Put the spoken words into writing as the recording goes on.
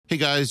Hey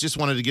guys, just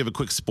wanted to give a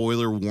quick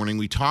spoiler warning.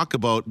 We talk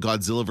about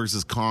Godzilla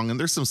vs. Kong, and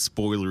there's some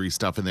spoilery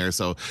stuff in there.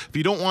 So if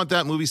you don't want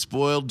that movie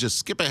spoiled, just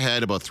skip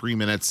ahead about 3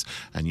 minutes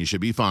and you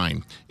should be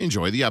fine.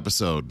 Enjoy the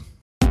episode.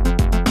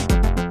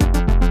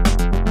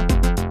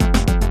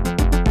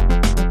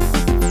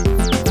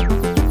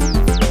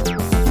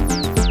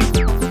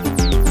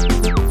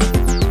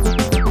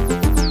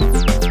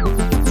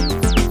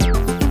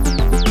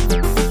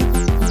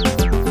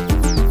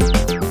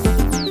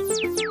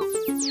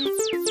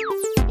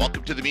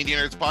 Media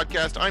Nerds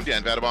Podcast. I'm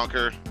Dan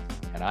Vadabonker.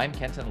 And I'm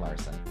Kenton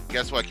Larson.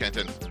 Guess what,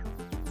 Kenton?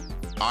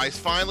 I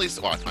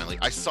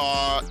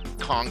saw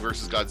Kong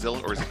versus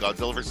Godzilla, or is it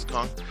Godzilla versus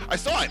Kong? I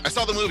saw it. I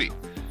saw the movie.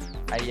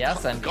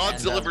 Yes, and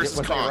Godzilla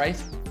versus Kong.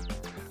 Right?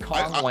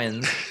 Kong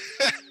wins.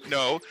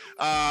 No.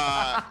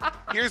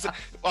 Here's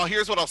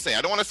what I'll say.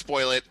 I don't want to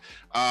spoil it.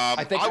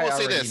 I think I will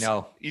already say this.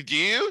 know. You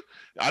do?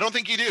 I don't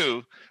think you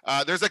do.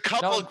 There's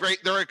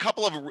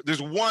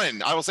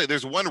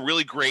one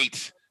really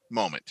great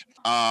moment.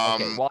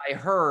 Okay, well, I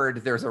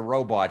heard there's a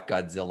robot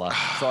Godzilla,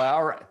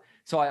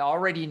 so I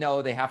already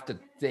know they have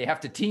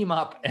to team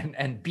up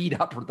and beat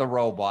up the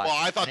robot. Well,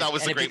 I thought that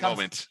was a great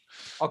moment.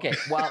 Okay,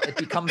 well, it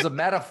becomes a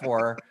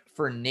metaphor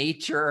for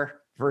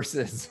nature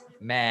versus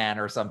man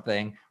or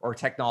something, or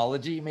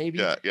technology maybe.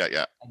 Yeah.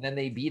 And then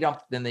they beat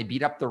up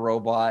the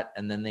robot,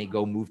 and then they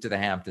go move to the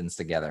Hamptons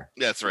together.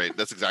 That's right.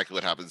 That's exactly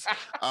what happens.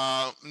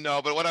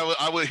 No, but what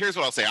I would here's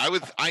what I'll say.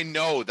 I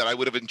know that I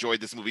would have enjoyed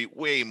this movie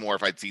way more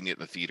if I'd seen it in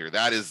the theater.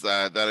 That is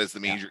the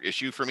major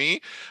issue for me.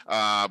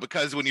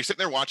 Because when you're sitting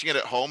there watching it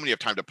at home and you have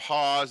time to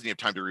pause and you have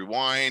time to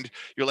rewind,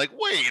 you're like,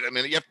 wait a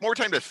minute, you have more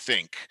time to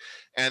think.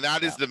 And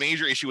that is the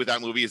major issue with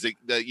that movie, is that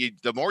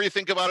the more you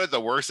think about it,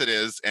 the worse it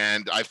is.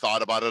 And I've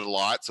thought about it a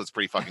lot, so it's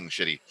pretty fucking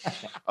shitty.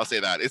 I'll say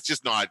that.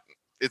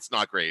 It's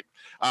not great.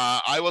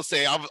 I will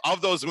say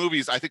of those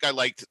movies, I think I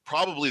liked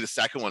probably the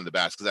second one the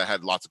best because I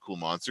had lots of cool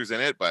monsters in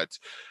it. But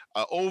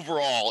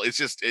overall, it's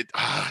just they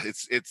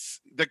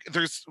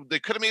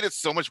could have made it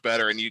so much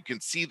better, and you can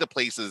see the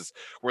places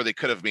where they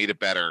could have made it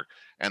better,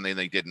 and then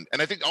they didn't.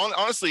 And I think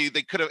honestly,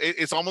 they could have.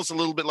 It's almost a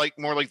little bit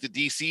more like the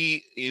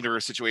DC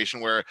universe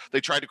situation where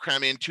they tried to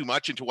cram in too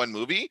much into one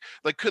movie.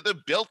 Like, could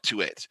have built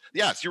to it.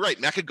 Yes, you're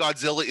right.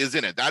 Mechagodzilla is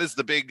in it. That is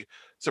the big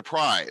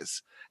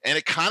surprise. And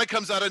it kind of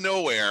comes out of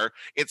nowhere.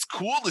 It's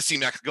cool to see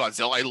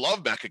Mechagodzilla. I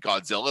love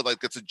Mechagodzilla.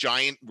 Like, it's a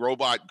giant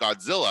robot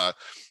Godzilla.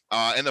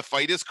 And the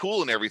fight is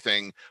cool and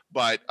everything.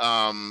 But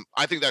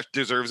I think that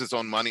deserves its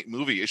own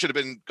movie. It should have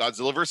been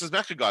Godzilla versus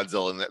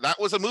Mechagodzilla. And that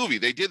was a movie.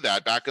 They did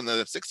that back in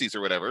the 60s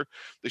or whatever.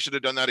 They should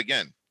have done that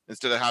again,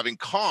 instead of having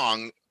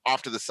Kong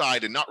off to the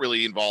side and not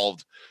really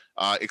involved,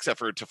 except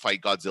for to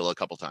fight Godzilla a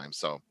couple times.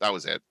 So that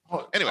was it.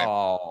 Anyway.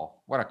 Oh,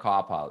 what a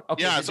cop-out.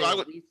 Okay, yeah,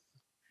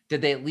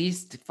 did they at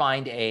least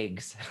find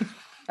eggs?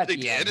 They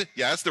did. End?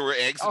 Yes, there were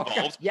eggs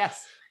involved.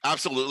 Yes.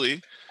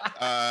 Absolutely.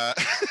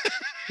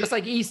 Just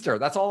like Easter.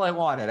 That's all I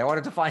wanted. I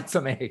wanted to find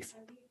some eggs.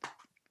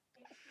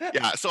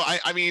 Yeah, so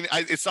I mean,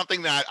 it's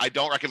something that I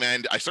don't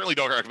recommend. I certainly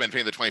don't recommend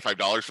paying the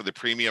 $25 for the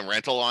premium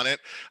rental on it.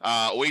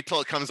 Wait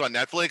till it comes on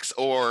Netflix,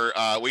 or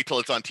wait till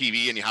it's on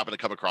TV and you happen to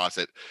come across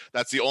it.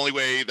 That's the only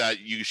way that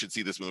you should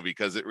see this movie,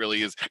 because it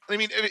really is. I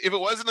mean, if it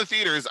was in the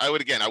theaters, I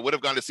would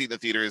have gone to see it in the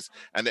theaters,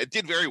 and it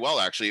did very well,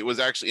 actually. It was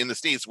actually in the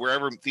States,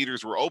 wherever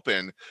theaters were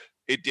open,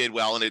 it did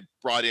well, and it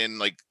brought in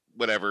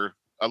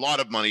a lot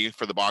of money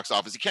for the box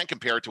office. You can't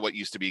compare it to what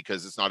used to be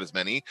because it's not as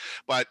many,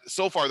 but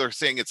so far they're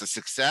saying it's a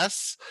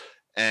success.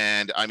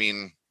 And I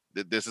mean,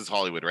 this is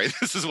Hollywood, right?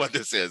 This is what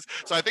this is.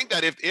 So I think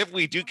that if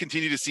we do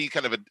continue to see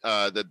kind of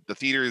the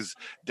theaters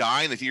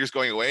die and the theaters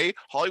going away,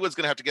 Hollywood's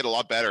going to have to get a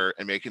lot better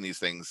at making these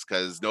things,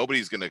 because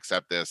nobody's going to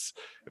accept this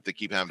if they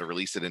keep having to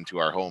release it into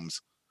our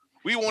homes.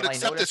 We won't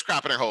accept this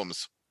crap in our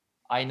homes.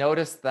 I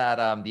noticed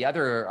that the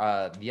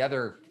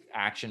other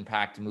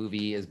action-packed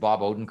movie is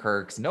Bob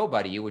Odenkirk's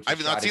Nobody, which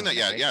I've not seen that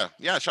yet.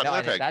 Yeah, shot in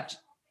Winnipeg.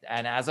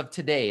 And as of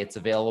today, it's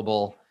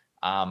available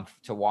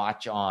to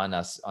watch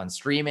on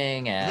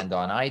streaming and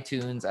on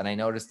iTunes. And I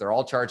noticed they're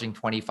all charging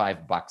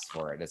 $25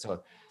 for it.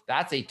 So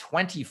that's a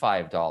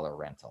 $25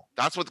 rental.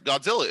 That's what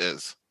Godzilla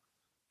is.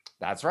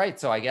 That's right.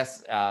 So I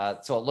guess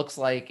so. It looks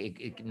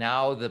like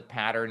now the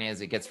pattern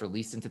is it gets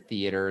released into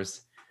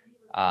theaters.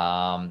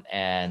 And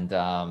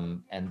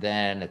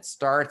then it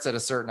starts at a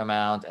certain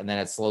amount, and then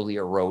it slowly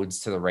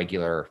erodes to the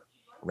regular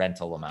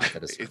rental amount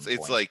at a certain point.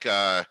 It's like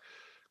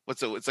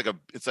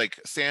it's like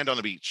sand on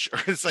a beach, or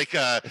it's like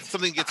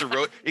something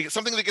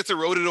that gets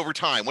eroded over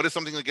time. What is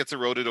something that gets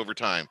eroded over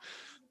time?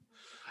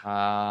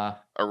 A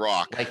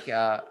rock. Like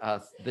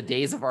the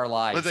days of our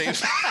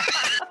lives.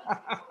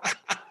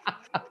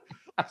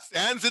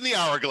 Stands in the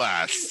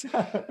hourglass.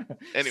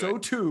 Anyway. So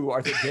too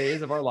are the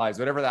days of our lives,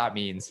 whatever that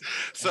means.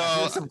 So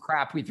here's some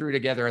crap we threw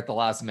together at the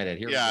last minute.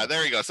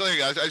 There you go. So there you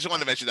go. I just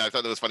wanted to mention that. I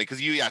thought that was funny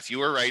because you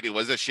were right. It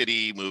was a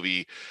shitty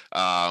movie.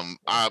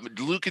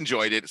 Luke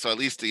enjoyed it, so at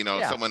least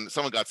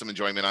someone got some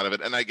enjoyment out of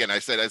it. And again,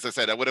 as I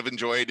said, I would have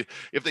enjoyed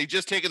if they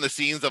just taken the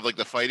scenes of like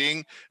the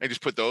fighting and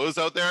just put those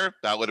out there.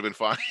 That would have been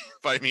fine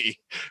by me,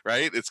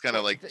 right? It's kind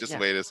of like just the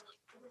way it is.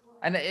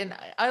 And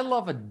I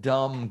love a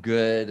dumb,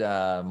 good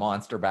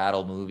monster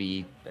battle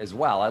movie as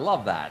well. I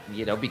love that,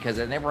 because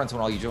then every once in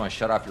a while you just want to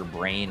shut off your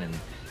brain and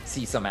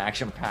see some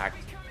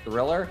action-packed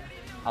thriller.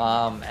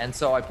 And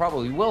so I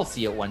probably will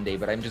see it one day,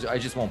 but I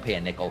just won't pay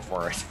a nickel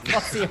for it.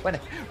 I'll see it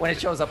when it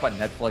shows up on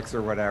Netflix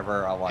or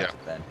whatever. I'll watch it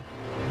then.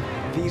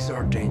 These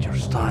are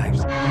dangerous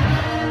times.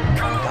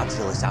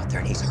 Godzilla's out there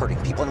and he's hurting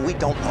people, and we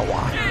don't know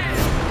why.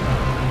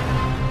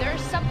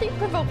 There's something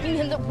provoking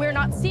him that we're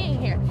not seeing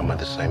here. I'm of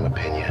the same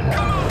opinion.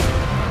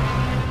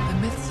 The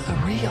myths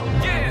are real.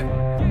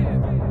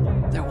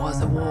 Yeah. There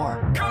was a war.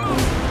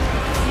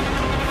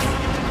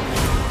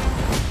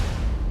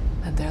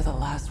 And they're the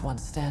last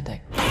ones standing.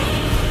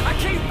 I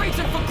keep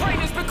reaching for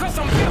greatness because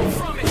I'm built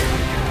from it.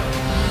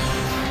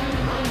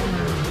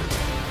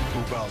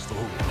 Who bows to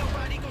who?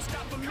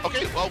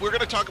 Okay, well, we're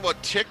going to talk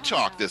about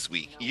TikTok this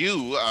week.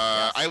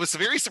 I was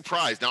very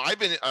surprised. Now, I've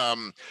been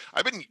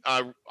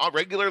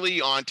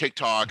regularly on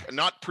TikTok,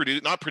 not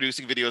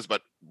producing videos,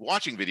 but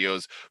watching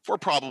videos for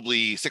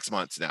probably 6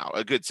 months now,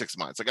 a good 6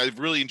 months. Like, I've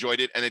really enjoyed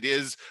it, and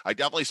I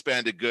definitely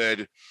spend a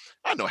good,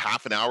 I don't know,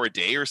 half an hour a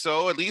day or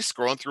so, at least,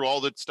 scrolling through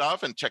all the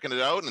stuff and checking it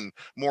out. And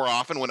more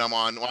often when I'm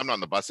not on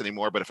the bus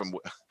anymore, but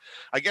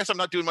I guess I'm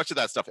not doing much of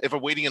that stuff. If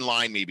I'm waiting in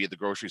line, maybe at the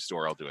grocery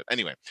store, I'll do it.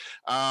 Anyway,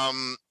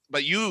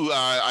 but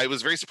I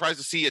was very surprised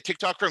to see a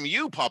TikTok from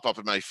you pop up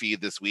in my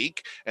feed this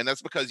week, and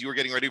that's because you were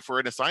getting ready for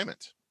an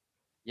assignment.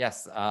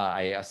 Yes,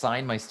 I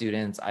assign my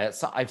students.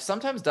 I've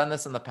sometimes done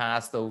this in the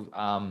past,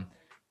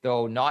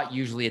 though not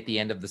usually at the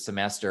end of the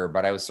semester.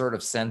 But I was sort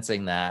of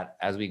sensing that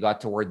as we got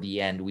toward the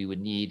end, we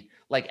would need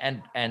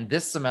and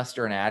this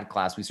semester in ad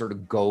class, we sort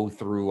of go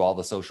through all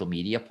the social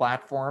media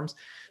platforms.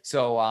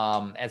 So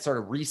and sort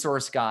of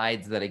resource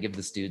guides that I give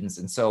the students.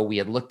 And so we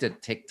had looked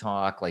at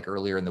TikTok like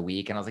earlier in the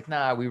week, and I was like,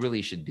 nah, we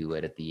really should do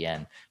it at the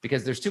end,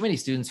 because there's too many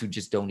students who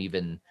just don't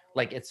even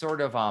it's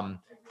sort of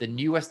the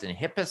newest and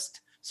hippest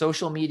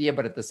social media,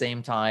 but at the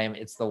same time,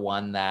 it's the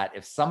one that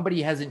if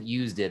somebody hasn't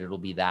used it, it'll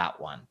be that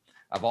one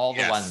of all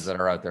the ones that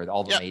are out there,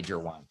 all the major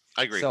ones.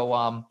 I agree.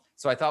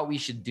 So I thought we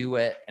should do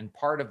it. And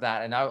part of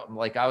that, and I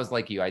was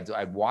like you,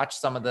 I'd watched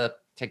some of the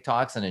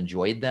TikToks and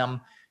enjoyed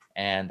them.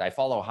 And I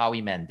follow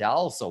Howie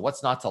Mandel, so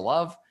what's not to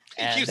love?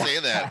 And you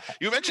saying that.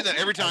 You mentioned that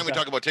every time we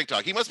talk about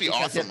TikTok. He must be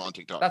awesome on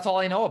TikTok. That's all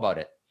I know about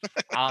it.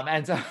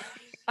 And so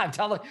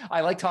I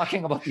like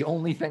talking about the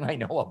only thing I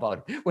know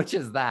about it, which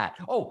is that.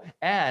 Oh,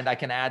 and I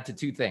can add to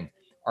two things.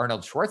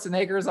 Arnold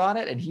Schwarzenegger's on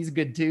it, and he's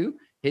good too.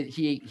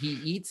 He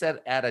eats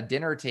at a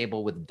dinner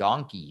table with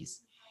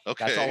donkeys.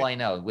 Okay. That's all I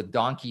know, with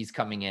donkeys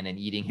coming in and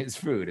eating his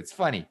food. It's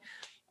funny.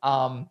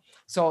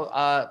 So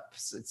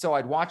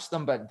I'd watch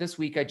them, but this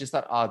week I just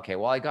thought, okay,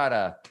 well, I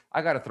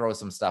gotta throw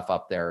some stuff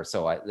up there.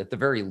 So at the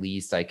very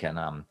least, I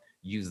can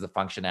use the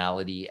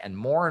functionality, and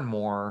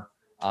more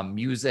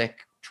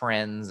music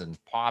trends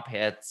and pop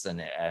hits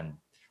and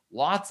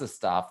lots of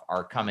stuff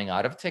are coming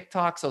out of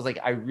TikTok. So I was like,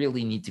 I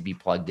really need to be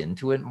plugged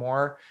into it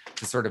more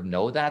to sort of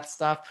know that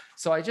stuff.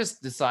 So I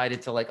just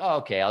decided to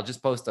okay, I'll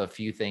just post a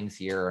few things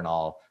here, and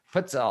I'll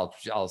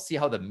see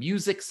how the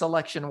music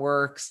selection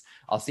works.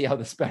 I'll see how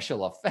the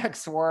special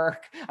effects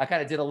work. I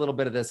kind of did a little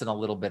bit of this and a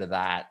little bit of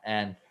that.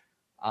 And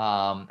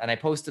I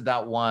posted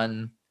that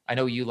one. I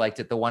know you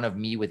liked it, the one of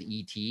me with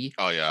ET.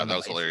 Oh yeah, that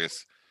was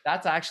hilarious.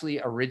 That's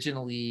actually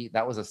originally,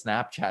 that was a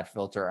Snapchat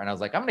filter. And I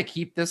was like, I'm going to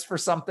keep this for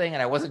something.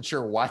 And I wasn't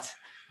sure what.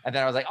 And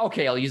then I was like,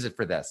 okay, I'll use it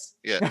for this.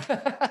 Yeah.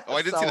 Oh,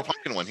 I didn't see the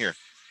pumpkin one here.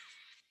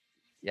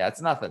 Yeah,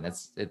 it's nothing. I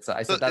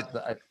said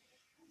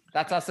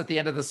that's us at the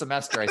end of the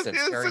semester. I said,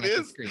 staring at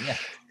the screen.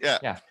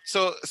 Yeah.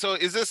 So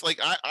is this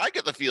I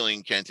get the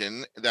feeling,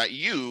 Kenton, that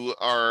you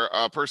are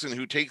a person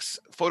who takes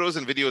photos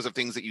and videos of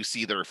things that you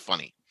see that are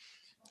funny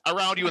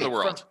around you in the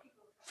world.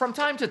 From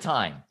time to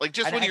time. Like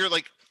just when you're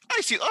like, I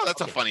see, oh,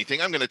 that's a funny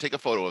thing, I'm going to take a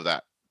photo of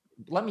that.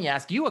 Let me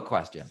ask you a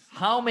question.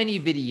 How many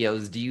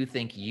videos do you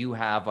think you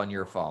have on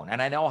your phone?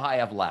 And I know I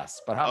have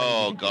less, but how many?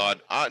 Oh,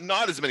 God.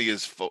 Not as many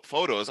as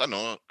photos. I don't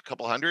know, a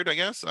couple hundred, I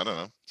guess. I don't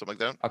know, something like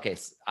that. Okay,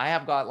 so I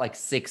have got like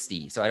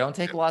 60. So I don't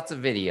take lots of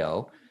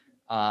video.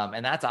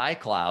 And that's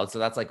iCloud. So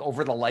that's like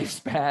over the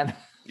lifespan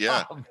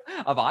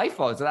of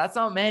iPhone. So that's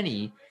not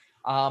many.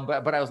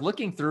 But I was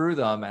looking through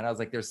them, and I was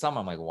like, there's some,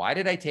 I'm like, why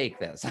did I take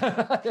this?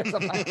 There's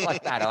something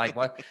like that. I'm like,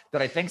 what?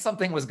 Did I think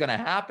something was going to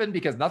happen?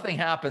 Because nothing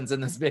happens in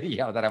this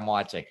video that I'm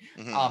watching.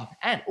 Mm-hmm.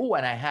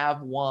 And I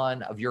have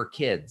one of your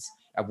kids.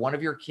 I have one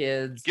of your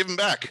kids. Give them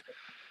back.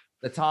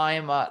 The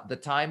time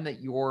that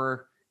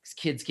your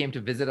kids came to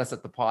visit us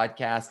at the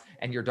podcast,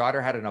 and your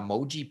daughter had an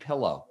emoji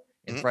pillow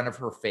in front of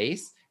her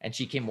face, and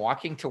she came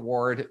walking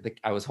toward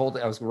I was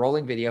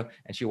rolling video,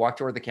 and she walked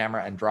toward the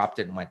camera and dropped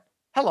it and went,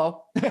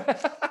 hello.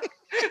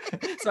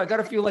 So I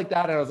got a few like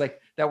that, and I was like,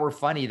 that were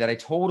funny that I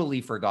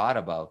totally forgot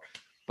about.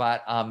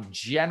 But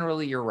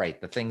generally, you're right.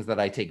 The things that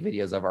I take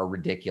videos of are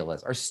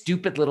ridiculous. Are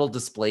stupid little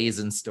displays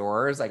in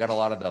stores. I got a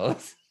lot of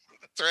those.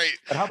 That's right.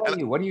 But how about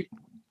you? What do you?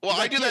 Well,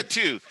 I do that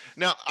too.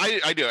 Now,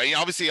 I do. I mean,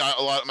 obviously, a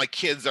lot. My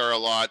kids are a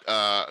lot.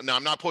 Now,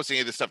 I'm not posting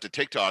any of this stuff to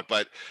TikTok,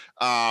 but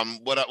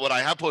what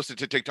I have posted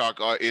to TikTok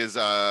is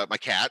my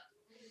cat.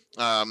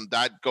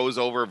 That goes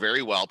over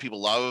very well.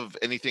 People love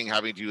anything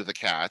having to do with a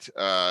cat.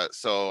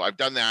 So I've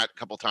done that a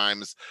couple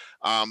times.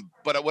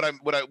 But what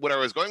I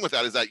was going with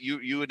that is that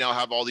you would now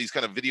have all these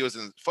kind of videos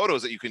and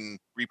photos that you can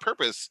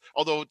repurpose.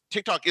 Although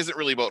TikTok isn't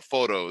really about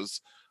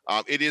photos.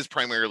 It is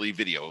primarily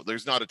video.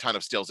 There's not a ton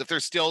of stills. If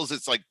there's stills,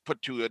 it's like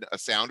put to a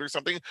sound or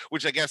something,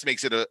 which I guess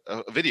makes it a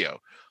video.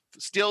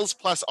 Stills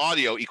plus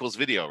audio equals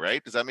video,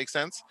 right? Does that make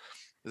sense?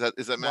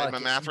 Is that my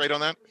math right on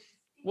that?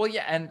 Well,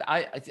 yeah, and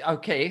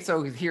okay,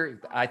 so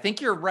here I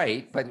think you're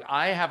right, but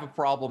I have a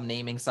problem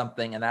naming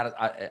something, and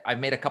that I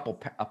made a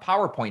couple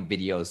PowerPoint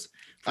videos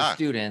for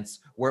students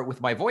where with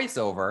my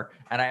voiceover,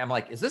 and I'm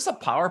like, is this a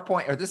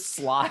PowerPoint or this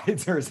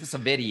slides or is this a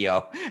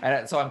video?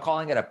 And so I'm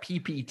calling it a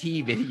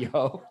PPT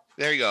video.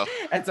 There you go.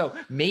 And so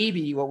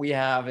maybe what we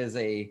have is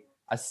a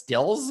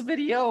stills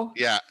video.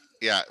 Yeah,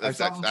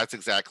 that's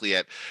exactly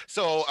it.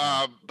 So,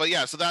 but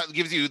yeah, so that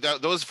gives you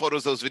those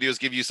photos, those videos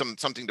give you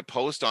something to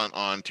post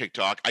on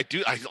TikTok.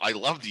 I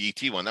love the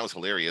ET one. That was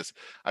hilarious.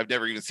 I've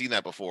never even seen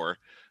that before.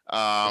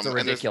 It's a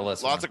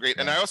ridiculous lots of great,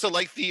 and I also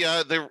like the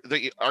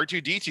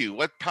R2D2.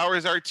 What power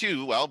is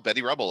R2? Well,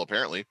 Betty Rubble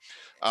apparently.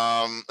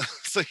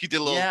 So he did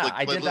a little. Yeah, like,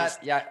 I did that.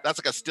 Yeah, that's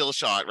like a still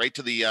shot right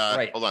to the.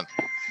 Right. Hold on.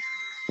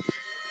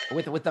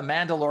 With the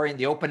Mandalorian,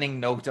 the opening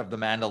note of the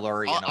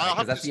Mandalorian,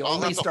 because that's the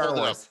only Star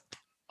Wars.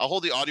 I'll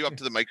hold the audio up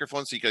to the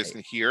microphone so you guys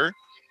can hear.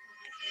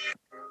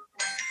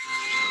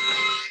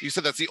 You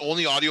said that's the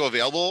only audio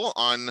available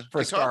on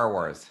for TikTok? Star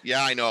Wars.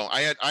 Yeah, I know.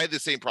 I had the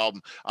same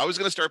problem. I was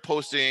going to start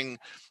posting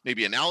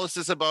maybe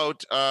analysis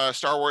about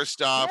Star Wars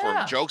stuff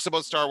or jokes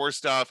about Star Wars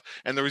stuff,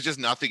 and there was just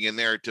nothing in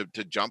there to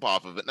jump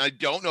off of it. And I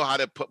don't know how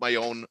to put my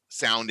own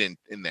sound in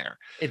there.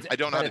 I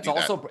don't know how to do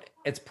that.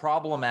 It's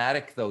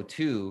problematic though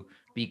too,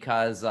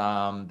 because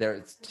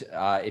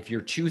if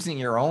you're choosing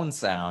your own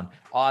sound,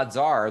 odds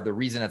are the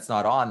reason it's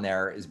not on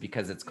there is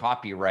because it's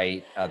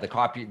copyright.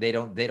 They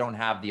don't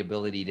have the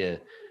ability to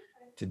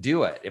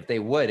do it. If they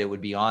would, it would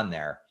be on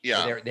there.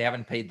 Yeah, they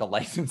haven't paid the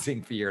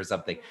licensing fee or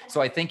something.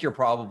 So I think you're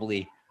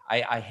probably.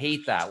 I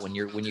hate that when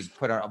you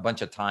put a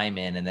bunch of time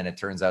in and then it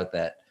turns out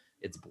that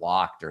it's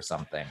blocked or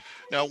something.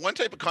 Now, one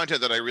type of content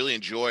that I really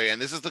enjoy,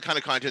 and this is the kind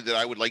of content that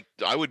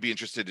I would be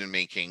interested in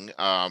making,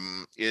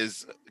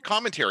 is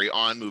commentary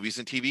on movies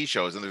and TV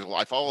shows. And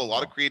I follow a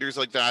lot of creators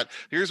like that.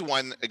 Here's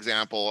one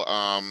example.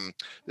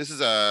 This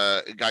is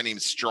a guy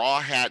named Straw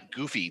Hat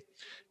Goofy.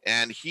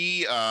 And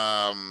he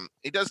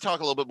does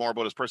talk a little bit more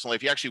about his personal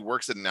life. He actually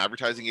works at an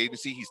advertising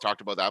agency. He's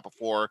talked about that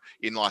before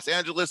in Los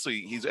Angeles. So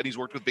he's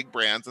worked with big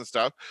brands and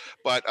stuff.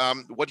 But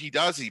what he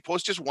does is he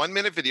posts just 1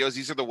 minute videos.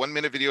 These are the 1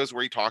 minute videos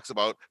where he talks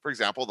about, for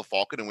example, the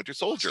Falcon and Winter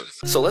Soldier.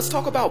 So let's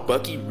talk about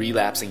Bucky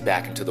relapsing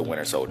back into the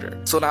Winter Soldier.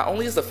 So not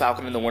only is the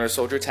Falcon and the Winter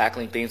Soldier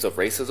tackling themes of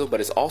racism, but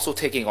it's also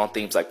taking on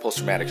themes like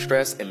post-traumatic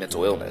stress and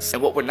mental illness.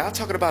 And what we're not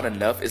talking about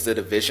enough is the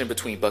division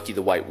between Bucky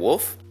the White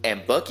Wolf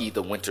and Bucky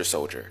the Winter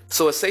Soldier.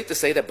 So it's safe to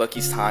say that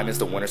Bucky's time as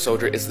the Winter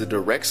Soldier is the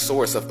direct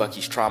source of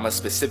Bucky's trauma,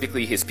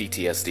 specifically his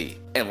PTSD.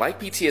 And like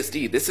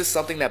PTSD, this is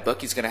something that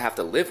Bucky's gonna have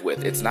to live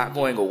with. It's not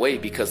going away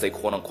because they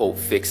quote-unquote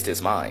fixed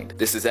his mind.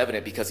 This is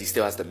evident because he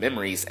still has the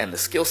memories and the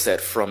skill set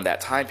from that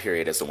time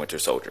period as the Winter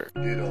Soldier.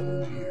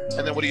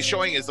 And then what he's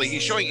showing is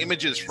he's showing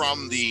images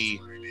from the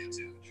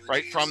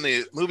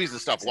movies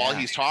and stuff while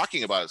he's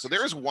talking about it. So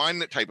there's one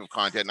type of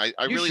content, and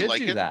I really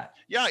like it. That.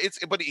 Yeah,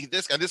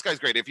 this guy's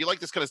great. If you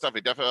like this kind of stuff, I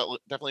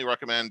definitely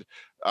recommend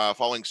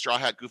following Straw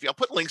Hat Goofy. I'll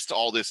put links to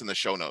all this in the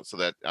show notes so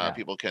that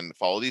people can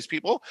follow these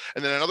people.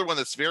 And then another one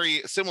that's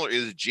very similar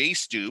is Jay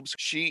Stubes.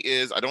 She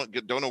is, I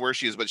don't know where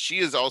she is, but she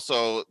is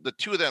also, the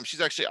two of them, she's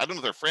actually, I don't know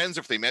if they're friends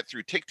or if they met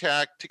through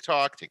TikTok. We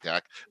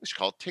should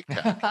call it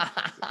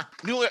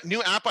TikTok.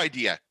 New app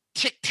idea.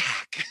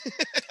 TikTok.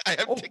 I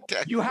have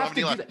TikTok. You have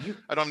to do that.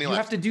 I don't have any You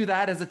have to do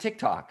that as a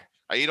TikTok.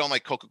 I eat all my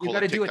Coca-Cola. You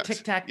got to do a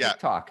TikTok.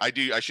 TikTok. I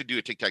do. I should do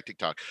a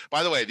TikTok.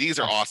 By the way, these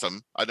are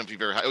awesome. I don't know if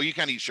you've ever had. Oh, you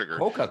can't eat sugar.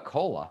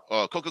 Coca-Cola.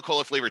 Oh,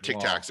 Coca-Cola flavored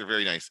TikToks are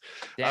very nice.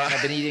 Dan,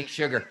 I've been eating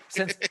sugar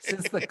since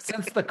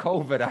the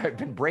COVID. I've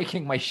been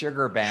breaking my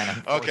sugar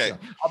ban. Okay.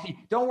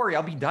 Don't worry.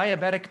 I'll be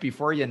diabetic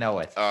before you know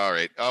it. All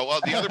right. Well,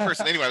 the other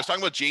person, anyway, I was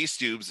talking about Jay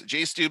Stubes.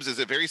 Jay Stubes is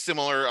a very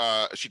similar.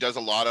 She does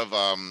a lot of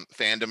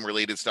fandom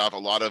related stuff, a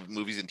lot of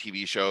movies and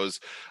TV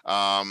shows.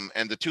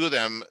 And the two of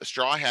them,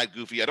 Straw Hat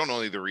Goofy. I don't know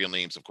any of their real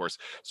names, of course.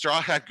 Straw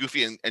Hat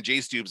Goofy and Jay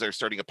Stubes are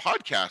starting a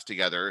podcast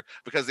together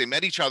because they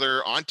met each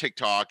other on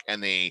TikTok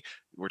and they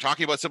were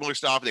talking about similar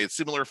stuff. They had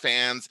similar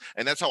fans,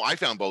 and that's how I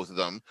found both of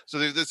them. So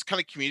there's this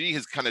kind of community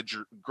has kind of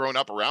grown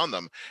up around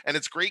them, and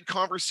it's great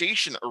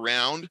conversation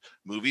around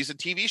movies and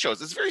TV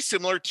shows. It's very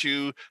similar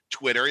to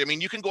Twitter. I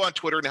mean, you can go on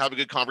Twitter and have a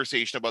good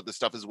conversation about this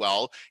stuff as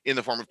well in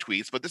the form of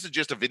tweets, but this is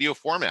just a video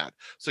format.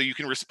 So you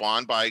can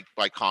respond by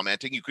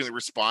commenting. You can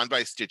respond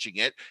by stitching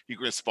it. You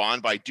can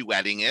respond by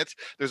duetting it.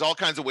 There's all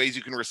kinds of ways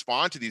you can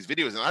respond to these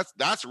videos, and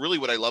that's really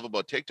what I love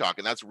about TikTok,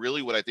 and that's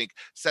really what I think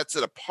sets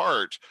it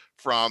apart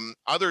from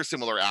other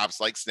similar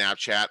apps like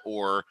Snapchat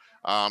or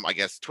I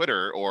guess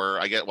Twitter, or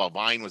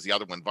Vine was the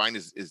other one. Vine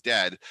is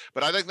dead,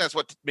 but I think that's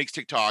what makes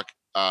TikTok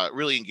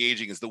really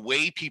engaging, is the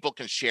way people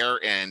can share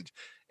and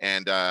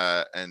and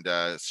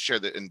share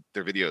in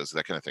their videos,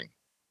 that kind of thing.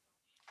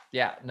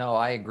 Yeah, no,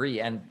 I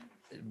agree. And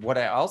what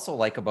I also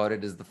like about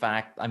it is the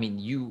fact, I mean,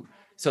 you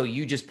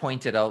just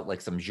pointed out like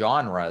some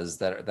genres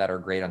that are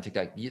great on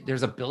TikTok.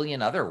 There's a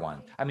billion other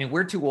ones. I mean,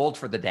 we're too old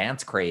for the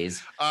dance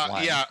craze.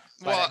 Yeah,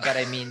 well, but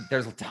I mean,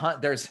 there's a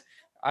ton.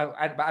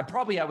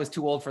 I was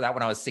too old for that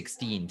when I was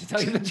 16, to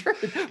tell you the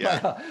truth.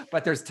 Yeah.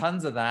 But there's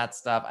tons of that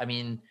stuff. I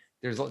mean,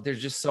 there's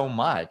just so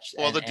much.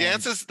 Well, the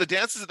dances and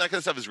that kind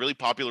of stuff is really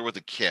popular with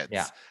the kids.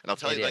 Yeah, and I'll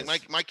tell you,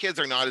 like my kids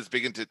are not as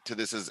big into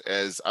this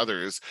as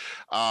others.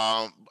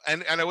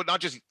 And I would not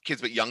just kids,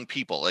 but young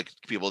people, like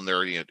people in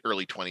their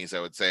early 20s, I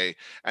would say.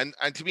 And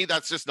to me,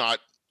 that's just not.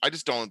 I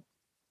just don't.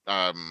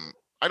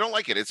 I don't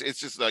like it. It's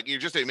just like you're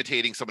just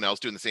imitating someone else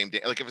doing the same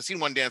dance. Like if I've seen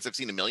one dance, I've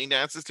seen a million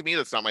dances. To me,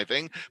 that's not my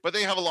thing. But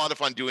they have a lot of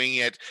fun doing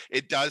it.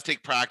 It does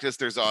take practice.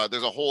 There's a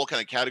whole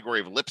kind of category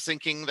of lip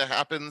syncing that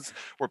happens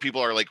where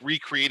people are like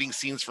recreating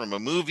scenes from a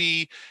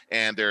movie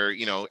and they're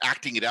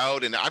acting it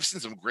out. And I've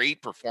seen some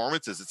great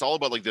performances. It's all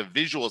about like the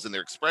visuals and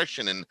their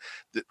expression, and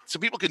so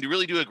people can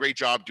really do a great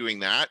job doing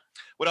that.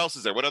 What else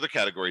is there? What other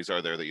categories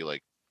are there that you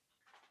like?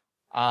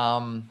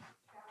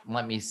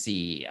 Let me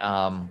see.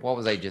 What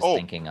was I just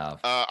thinking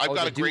of? I've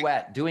got a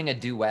duet. Doing a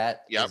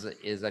duet Yep.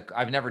 is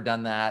I've never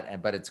done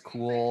that, but it's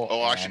cool.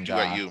 Oh, I should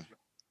duet you.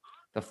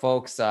 The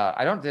folks, did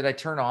I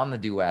turn on the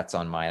duets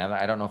on mine?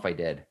 I don't know if I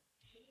did.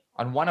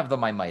 On one of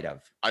them, I might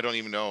have. I don't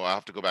even know. I'll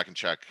have to go back and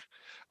check.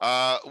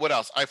 What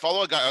else? I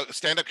follow a guy,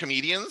 stand-up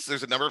comedians.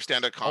 There's a number of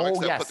stand-up comics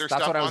that put their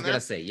stuff on there. That's what I was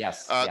gonna say.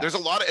 Yes, there's a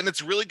lot, and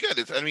it's really good.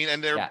 This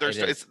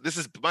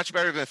is much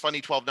better than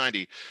Funny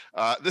 1290.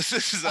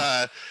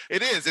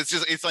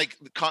 It's like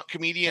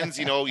comedians,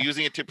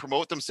 using it to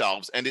promote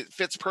themselves, and it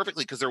fits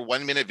perfectly because they're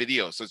 1 minute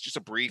videos. So it's just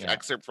a brief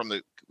excerpt from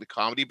the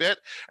comedy bit,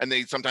 and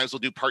they sometimes will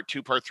do part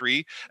 2, part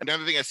 3.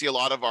 Another thing I see a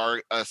lot of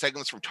are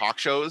segments from talk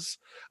shows.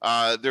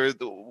 They're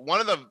one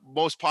of the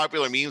most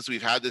popular memes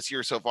we've had this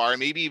year so far, and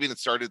maybe even it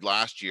started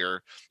last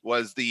year,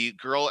 was the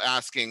girl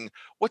asking,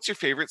 "What's your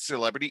favorite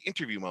celebrity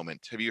interview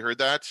moment?" Have you heard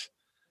that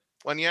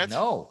one yet?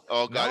 No.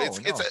 Oh god,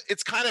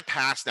 it's kind of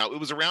past now. It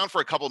was around for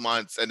a couple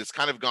months and it's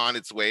kind of gone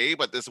its way.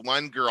 But this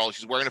one girl,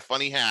 she's wearing a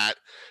funny hat,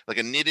 like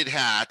a knitted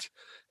hat.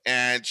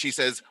 And she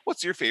says,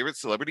 "What's your favorite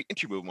celebrity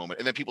interview moment?"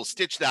 And then people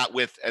stitch that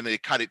and they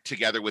cut it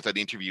together with an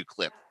interview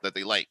clip that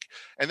they like.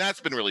 And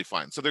that's been really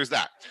fun. So there's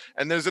that.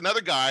 And there's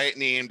another guy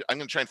named, I'm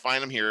going to try and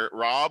find him here,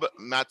 Rob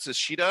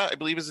Matsushita, I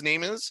believe his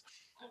name is.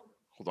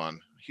 Hold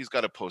on. He's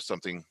got to post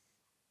something.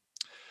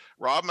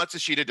 Rob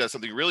Matsushita does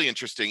something really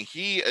interesting.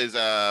 He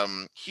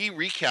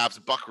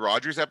recaps Buck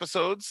Rogers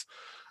episodes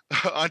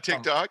on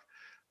TikTok.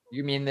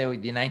 You mean the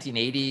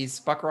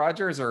 1980s Buck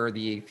Rogers or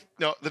the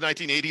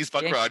 1980s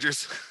Buck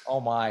Rogers? Oh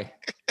my.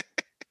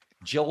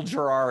 Jill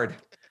Gerard.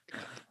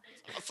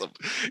 Awesome.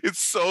 It's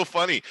so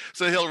funny.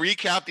 So he'll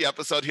recap the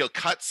episode, he'll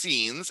cut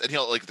scenes, and they're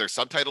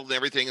subtitled and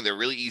everything, and they're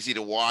really easy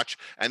to watch.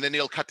 And then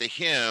he'll cut to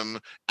him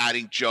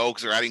adding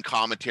jokes or adding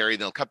commentary,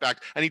 and they'll cut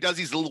back. And he does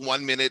these little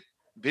 1 minute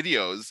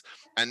videos,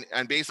 and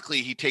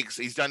basically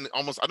he's done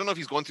almost, I don't know if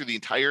he's going through the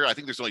entire, I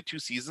think there's only 2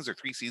 seasons or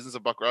 3 seasons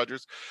of Buck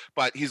Rogers,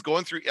 but he's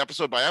going through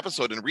episode by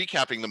episode and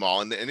recapping them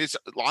all, and it's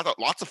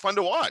lots of fun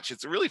to watch.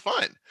 It's really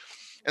fun.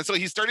 And so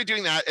he started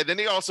doing that, and then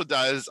he also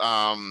does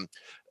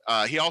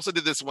he also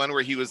did this one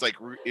where he was like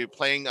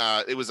playing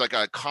it was like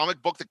a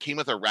comic book that came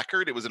with a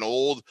record. It was an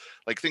old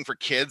like thing for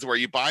kids where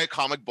you buy a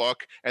comic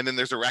book and then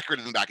there's a record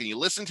in the back and you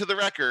listen to the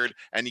record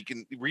and you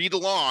can read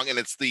along, and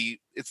it's the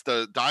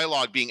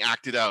dialogue being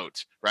acted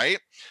out, right?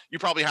 You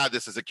probably had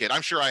this as a kid.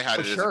 I'm sure I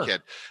had it as a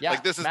kid. Yeah.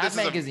 Like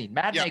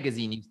Mad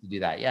Magazine used to do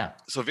that. Yeah.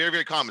 So very,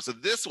 very common. So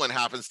this one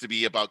happens to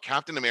be about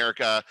Captain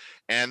America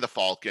and the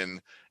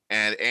Falcon.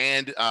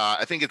 And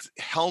I think it's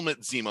Helmut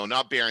Zemo,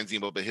 not Baron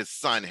Zemo, but his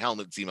son,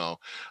 Helmut Zemo.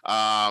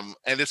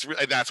 And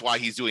that's why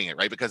he's doing it,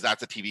 right? Because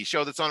that's a TV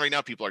show that's on right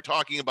now. People are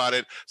talking about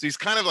it. So he's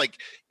kind of like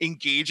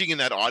engaging in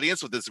that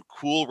audience with this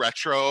cool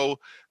retro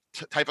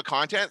type of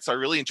content. So I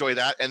really enjoy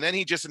that. And then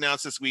he just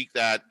announced this week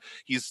that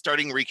he's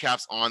starting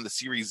recaps on the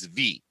series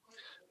V,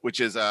 which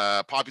is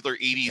a popular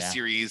 80s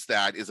series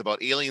that is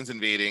about aliens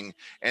invading.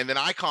 And then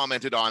I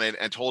commented on it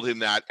and told him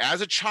that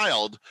as a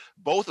child,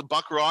 both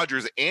Buck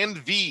Rogers and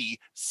V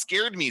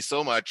scared me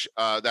so much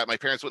that my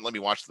parents wouldn't let me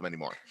watch them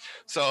anymore.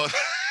 So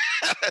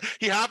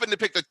he happened to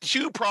pick the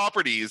 2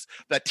 properties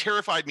that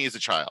terrified me as a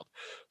child.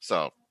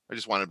 So I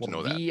just wanted to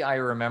know that. V, I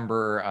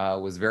remember,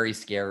 was very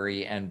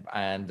scary. And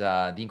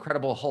The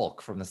Incredible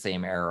Hulk from the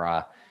same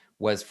era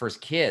was, for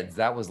kids,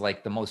 that was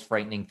like the most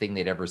frightening thing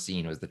they'd ever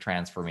seen, was the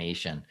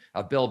transformation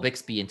of Bill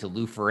Bixby into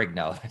Lou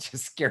Ferrigno. That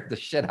just scared the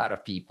shit out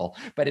of people.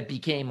 But it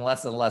became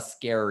less and less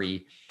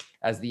scary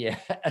as the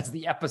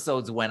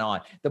episodes went on.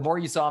 The more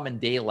you saw him in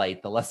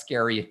daylight, the less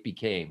scary it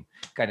became,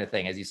 kind of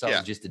thing. As you saw, it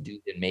was just a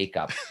dude in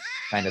makeup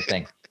kind of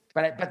thing.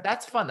 But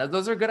that's fun.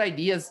 Those are good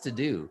ideas to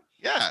do.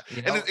 Yeah,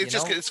 You and know, it's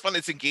just it's fun.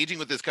 It's engaging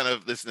with this kind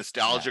of this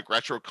nostalgic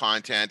retro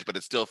content, but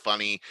it's still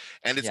funny.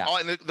 And it's all.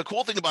 And the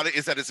cool thing about it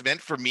is that it's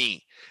meant for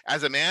me.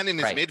 As a man in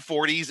his mid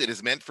 40s, it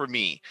is meant for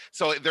me.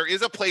 So there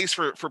is a place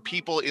for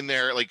people in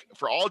there, like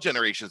for all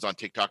generations on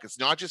TikTok. It's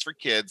not just for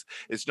kids.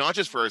 It's not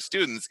just for our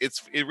students.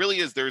 It really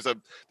is. There's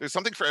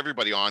something for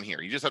everybody on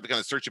here. You just have to kind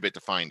of search a bit to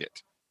find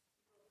it.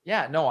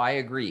 Yeah, no, I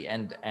agree.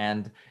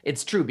 And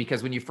it's true,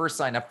 because when you first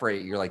sign up for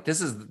it, you're like, this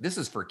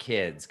is for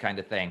kids kind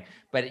of thing.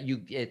 But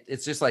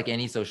it's just like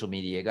any social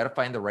media. You got to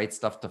find the right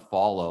stuff to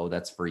follow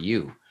that's for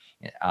you.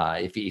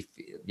 If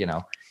you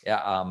know,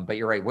 but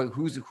you're right.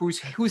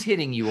 Who's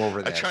hitting you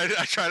over there?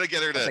 I try to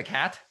get her to. That's a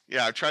cat?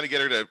 Yeah, I'm trying to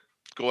get her to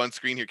go on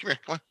screen here. Come here.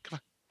 Come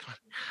on.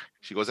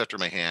 She goes after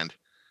my hand.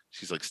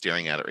 She's like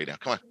staring at it right now.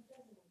 Come on.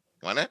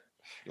 You want it?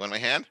 You want my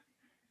hand?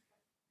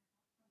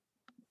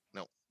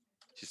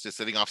 She's just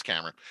sitting off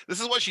camera. This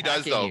is what she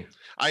does, though.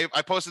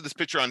 I posted this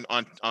picture on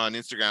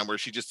Instagram where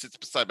she just sits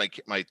beside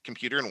my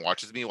computer and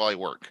watches me while I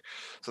work.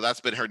 So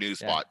that's been her new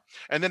spot.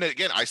 And then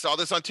again, I saw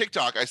this on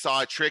TikTok. I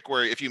saw a trick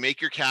where if you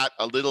make your cat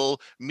a little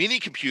mini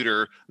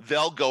computer,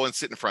 they'll go and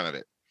sit in front of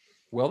it.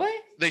 Will they?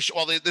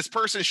 This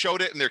person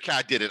showed it and their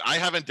cat did it. I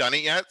haven't done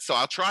it yet, so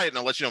I'll try it and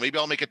I'll let you know. Maybe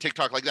I'll make a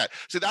TikTok like that.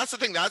 So that's the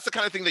thing. That's the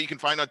kind of thing that you can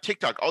find on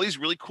TikTok. All these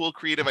really cool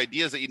creative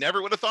ideas that you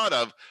never would have thought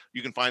of.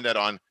 You can find that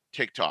on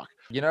TikTok.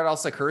 You know what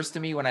else occurs to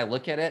me when I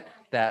look at it?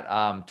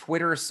 That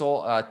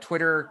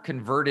Twitter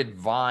converted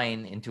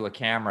Vine into a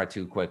camera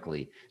too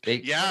quickly.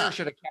 Twitter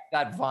should have kept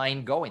that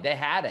Vine going. They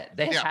had it.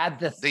 They had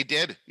this. They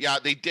did. Yeah,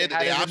 they did.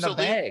 They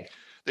absolutely.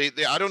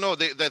 They I don't know.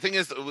 The thing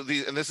is,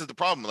 and this is the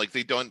problem. Like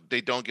they don't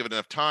give it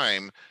enough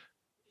time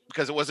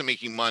because it wasn't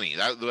making money.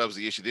 That was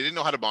the issue. They didn't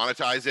know how to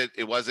monetize it.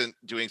 It wasn't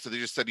doing. So they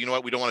just said, you know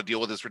what, we don't want to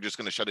deal with this. We're just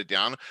going to shut it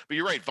down. But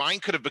you're right. Vine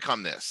could have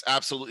become this.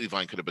 Absolutely,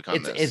 Vine could have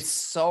become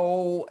this.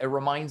 It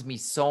reminds me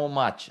so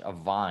much of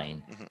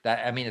Vine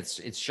that, I mean,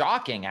 it's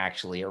shocking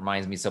actually. It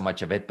reminds me so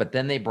much of it. But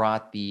then they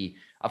brought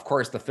of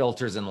course, the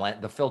filters and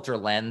the filter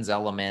lens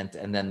element,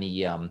 and then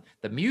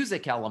the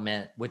music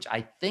element, which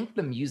I think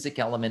the music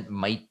element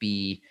might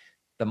be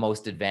the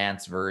most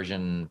advanced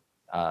version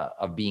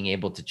of being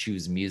able to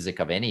choose music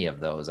of any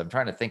of those. I'm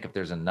trying to think if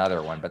there's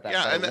another one, but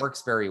that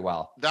works very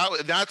well.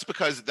 That's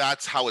because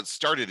that's how it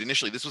started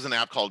initially. This was an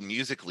app called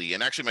Musical.ly,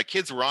 and actually my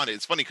kids were on it.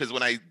 It's funny because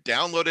when I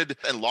downloaded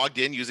and logged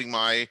in using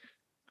my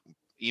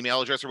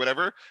email address or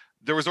whatever,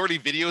 there was already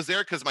videos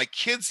there because my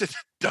kids had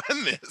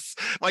done this.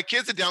 My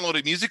kids had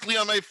downloaded Musical.ly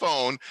on my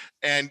phone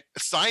and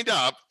signed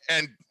up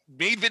and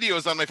made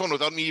videos on my phone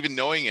without me even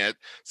knowing it.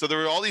 So there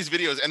were all these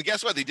videos, and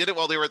guess what? They did it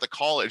while they were at the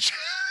college.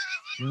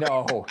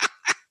 No.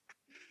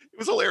 It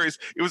was hilarious.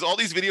 It was all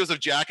these videos of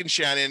Jack and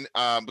Shannon,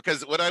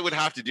 because what I would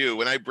have to do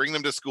when I bring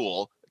them to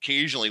school,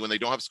 occasionally when they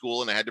don't have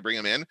school and I had to bring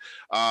them in,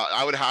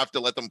 I would have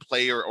to let them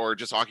play or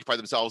just occupy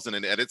themselves in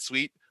an edit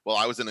suite while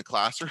I was in a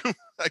classroom.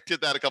 I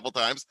did that a couple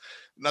times.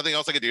 Nothing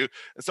else I could do.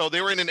 So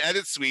they were in an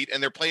edit suite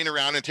and they're playing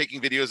around and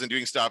taking videos and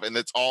doing stuff. And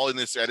that's all in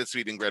this edit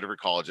suite in Red River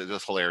College. It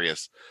was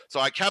hilarious. So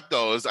I kept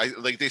those.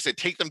 They said,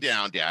 take them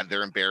down, Dad.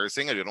 They're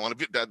embarrassing. I didn't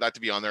want that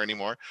to be on there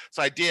anymore.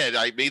 So I did.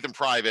 I made them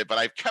private, but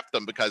I've kept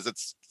them because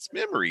it's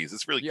memories.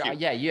 It's really cute.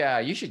 Yeah.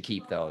 You should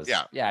keep those.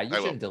 Yeah. You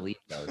shouldn't delete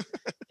those.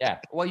 Yeah.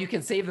 Well, you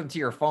can save them to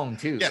your phone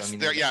too. Yes. I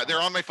mean,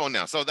 they're on my phone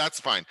now. So that's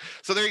fine.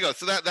 So there you go.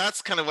 So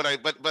that's kind of what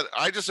but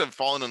I just have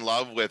fallen in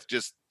love with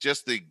just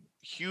the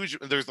huge.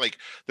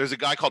 There's a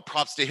guy called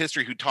Props to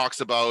History who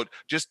talks about,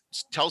 just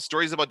tells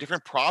stories about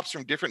different props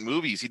from different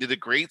movies. He did a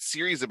great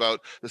series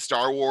about the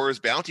Star Wars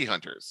bounty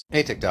hunters.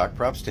 Hey TikTok,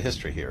 Props to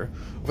History here.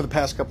 Over the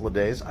past couple of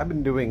days, I've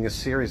been doing a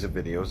series of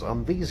videos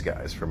on these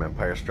guys from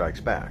Empire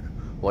Strikes Back.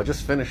 Well, I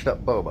just finished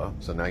up Boba,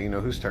 so now you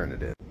know whose turn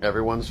it is.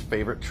 Everyone's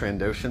favorite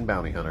Trandoshan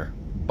bounty hunter,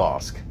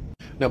 Bossk.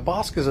 Now,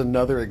 Bossk is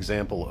another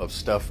example of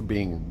stuff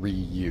being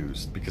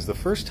reused, because the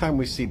first time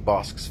we see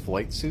Bosk's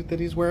flight suit that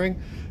he's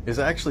wearing is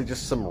actually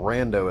just some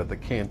rando at the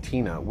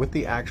cantina with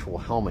the actual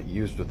helmet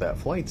used with that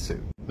flight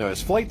suit. Now,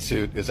 his flight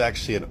suit is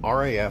actually an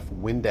RAF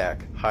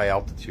Windac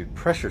high-altitude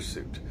pressure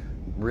suit,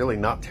 really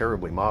not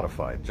terribly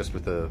modified, just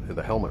with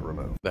the helmet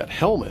removed. That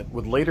helmet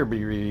would later be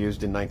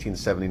reused in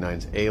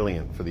 1979's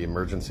Alien for the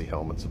emergency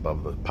helmets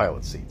above the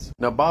pilot seats.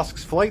 Now,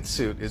 Bosk's flight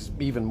suit is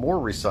even more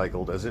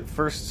recycled, as it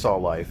first saw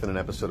life in an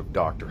episode of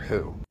Doctor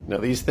Who. Now,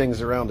 these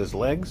things around his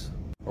legs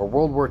are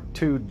World War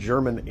II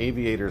German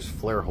aviators'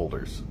 flare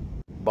holders.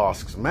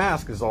 Bosk's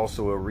mask is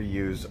also a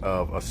reuse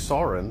of a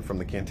Sauron from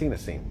the cantina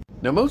scene.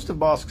 Now, most of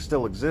Bossk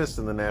still exists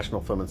in the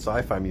National Film and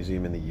Sci-Fi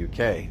Museum in the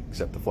UK,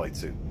 except the flight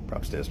suit.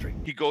 Props to history.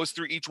 He goes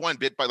through each one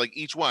bit by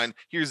each one.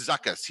 Here's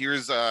Zuckuss.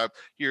 Here's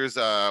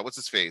what's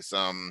his face?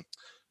 Who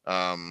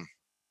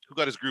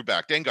got his groove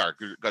back? Dengar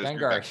got his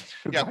groove back.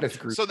 Yeah.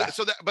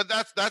 But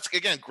that's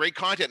again great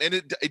content, and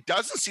it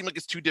doesn't seem like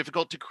it's too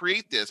difficult to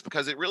create this,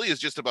 because it really is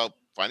just about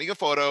finding a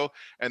photo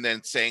and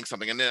then saying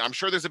something. And then I'm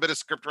sure there's a bit of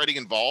script writing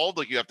involved.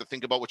 You have to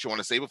think about what you want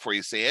to say before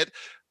you say it,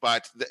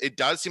 but it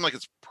does seem like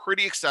it's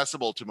pretty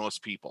accessible to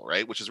most people,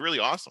 right? Which is really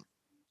awesome.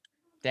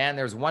 Dan,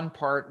 there's one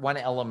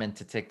element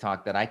to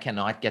TikTok that I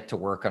cannot get to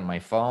work on my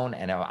phone,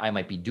 and I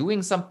might be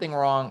doing something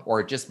wrong,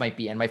 or it just might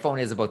be, and my phone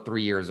is about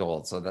 3 years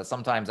old. So that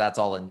sometimes that's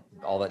all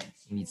that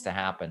needs to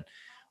happen.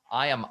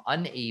 I am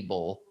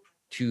unable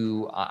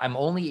to, I'm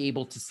only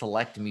able to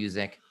select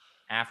music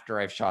after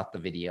I've shot the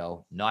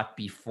video, not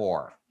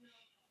before.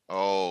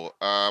 Oh,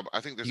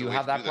 I think there's Do a you way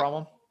have to do that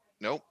problem?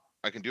 Nope.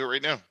 I can do it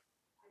right now.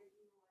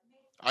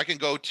 I can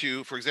go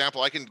to, for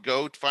example, I can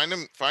go find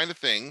a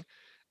thing.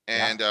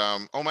 And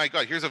oh my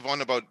God, here's a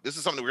one about, this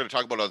is something we're going to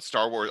talk about on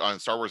Star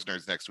Wars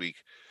Nerds next week.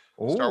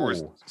 Ooh. Star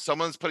Wars.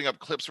 Someone's putting up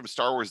clips from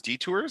Star Wars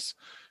detours.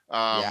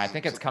 Yeah, I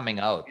think it's coming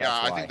out.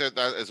 That's I think that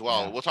as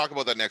well. Yeah. We'll talk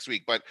about that next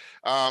week. But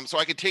so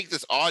I could take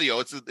this audio.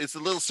 It's a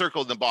little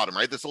circle in the bottom,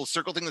 right? This little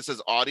circle thing that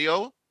says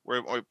audio. Where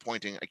am I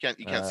pointing?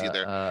 You can't see it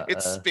there.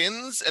 It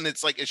spins and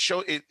it's like it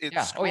scrolls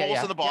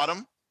in the bottom.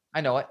 Yeah.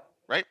 I know it.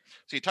 Right.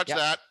 So you touch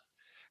that,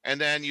 and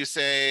then you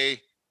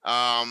say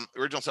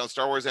original sound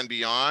Star Wars and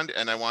Beyond,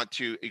 and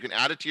you can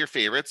add it to your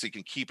favorites, so you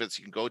can keep it,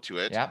 so you can go to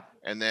it. Yeah.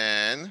 And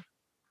then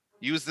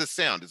use this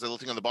sound. There's a little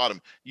thing on the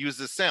bottom. Use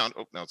this sound.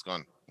 Oh, now it's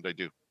gone. What did I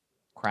do?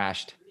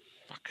 Crashed.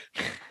 Fuck.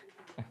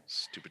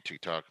 Stupid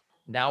TikTok.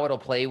 Now it'll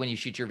play when you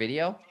shoot your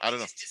video? I don't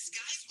know.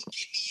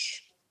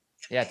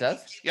 Yeah, it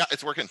does? Yeah,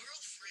 it's working.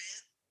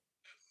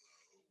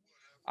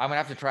 I'm gonna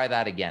have to try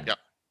that again. Yeah.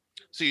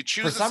 So you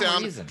choose for the some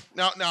sound. reason.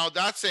 Now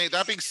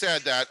that being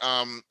said, that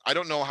I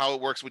don't know how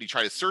it works when you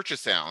try to search a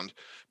sound,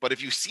 but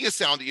if you see a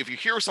sound, if you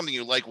hear something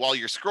you like while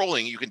you're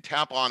scrolling, you can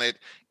tap on it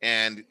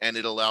and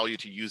it'll allow you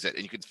to use it,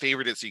 and you can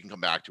favorite it so you can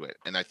come back to it.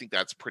 And I think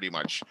that's pretty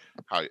much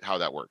how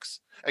that works.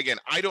 Again,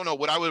 I don't know.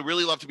 What I would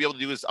really love to be able to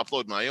do is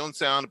upload my own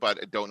sound, but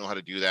I don't know how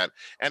to do that.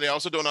 And I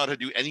also don't know how to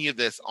do any of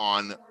this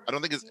I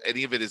don't think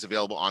any of it is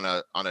available on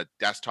a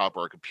desktop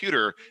or a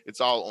computer.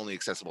 It's all only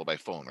accessible by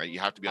phone, right? You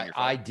have to be on your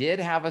phone. I did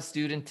have a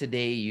student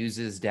today use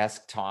his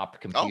desktop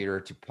computer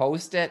to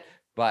post it,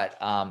 but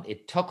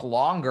it took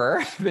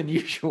longer than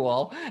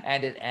usual,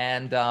 and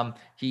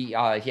he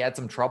had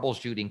some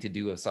troubleshooting to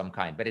do of some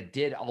kind, but it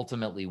did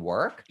ultimately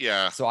work.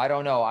 Yeah. So I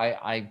don't know.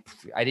 I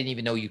didn't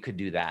even know you could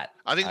do that.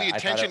 I think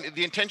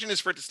the intention is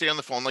for it to stay on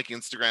the phone, like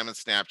Instagram and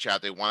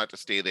Snapchat. They want it to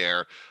stay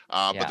there,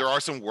 but there are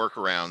some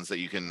workarounds that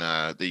you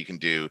can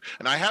do.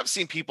 And I have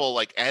seen people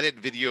like edit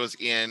videos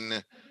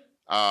in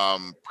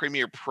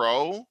Premiere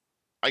Pro,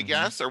 I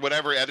guess, or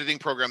whatever editing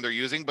program they're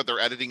using, but they're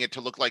editing it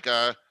to look like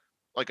a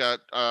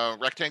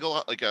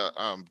rectangle, like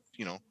a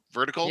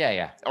vertical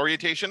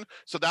orientation.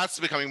 So that's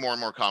becoming more and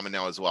more common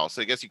now as well.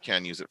 So I guess you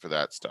can use it for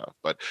that stuff.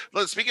 But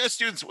speaking of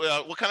students,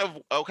 what kind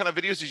of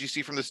videos did you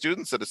see from the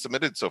students that have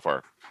submitted so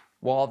far?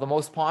 Well, the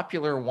most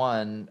popular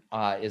one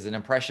is an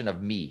impression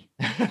of me.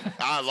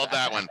 I love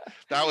that one.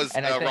 That was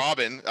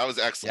Robin. That was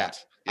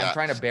excellent. Yeah. I'm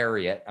trying to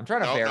bury it.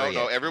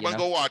 No, everyone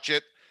go watch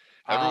it.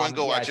 Everyone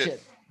go watch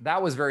it.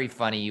 That was very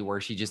funny,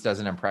 where she just does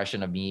an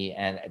impression of me,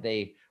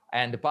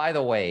 and by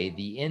the way,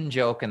 the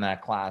in-joke in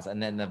that class,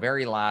 and then the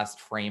very last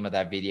frame of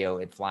that video,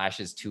 it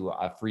flashes to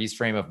a freeze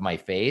frame of my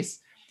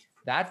face.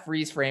 That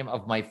freeze frame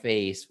of my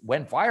face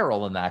went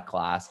viral in that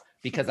class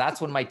because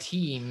that's when my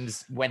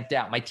teams went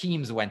down. My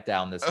teams went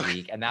down this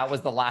week, and that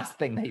was the last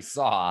thing they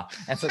saw.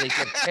 And so they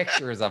took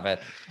pictures of it.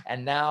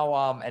 And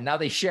now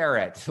they share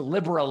it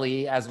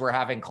liberally as we're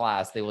having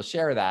class. They will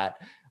share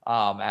that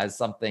as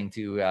something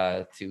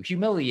to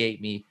humiliate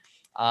me.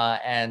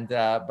 But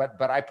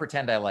I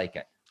pretend I like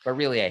it. But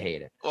really, I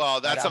hate it.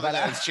 Well, that's something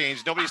that has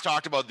changed. Nobody's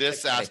talked about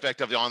this aspect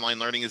of the online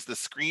learning, is the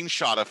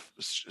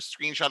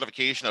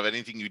screenshotification of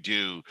anything you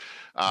do.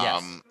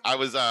 I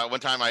was one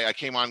time I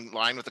came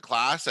online with the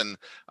class, and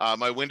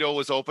my window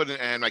was open,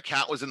 and my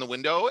cat was in the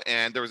window,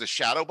 and there was a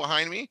shadow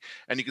behind me,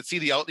 and you could see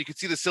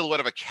the silhouette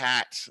of a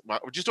cat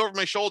just over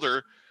my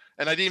shoulder.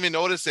 And I didn't even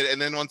notice it.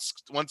 And then one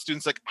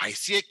student's like, I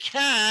see a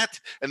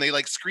cat. And they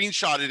like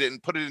screenshotted it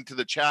and put it into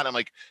the chat. I'm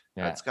like,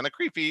 that's kind of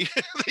creepy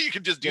that you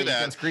can just do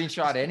that. You can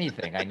screenshot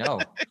anything. I know.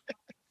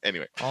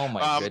 Anyway. Oh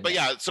my goodness. But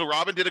yeah, so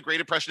Robin did a great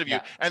impression of you.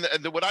 And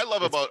what I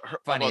love about her,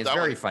 funny. It's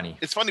very funny.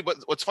 It's funny, but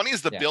what's funny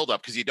is the build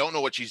up, because you don't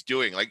know what she's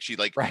doing. Like she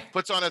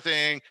puts on a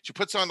thing, she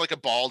puts on like a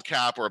bald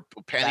cap or a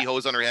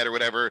pantyhose on her head or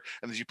whatever,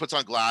 and then she puts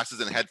on glasses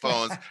and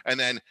headphones, and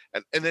then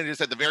just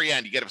at the very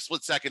end you get a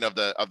split second of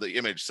the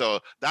image.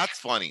 So that's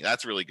funny.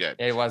 That's really good.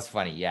 It was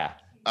funny, yeah.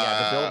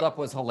 The build up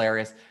was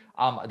hilarious.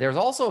 There's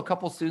also a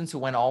couple students who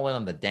went all in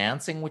on the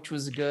dancing, which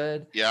was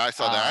good. Yeah, I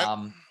saw that.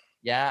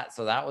 Yeah,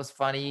 so that was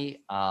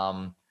funny.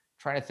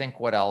 Trying to think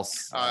what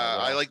else.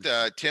 I liked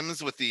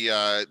Tim's with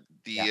the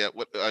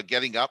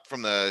getting up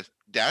from the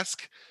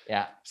desk.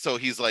 Yeah. So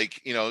he's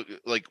like,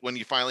 like when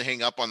you finally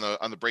hang up on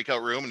the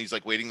breakout room, and he's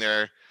like waiting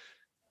there,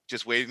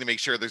 just waiting to make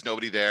sure there's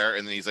nobody there,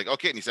 and then he's like,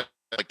 okay, and he's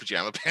like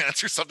pajama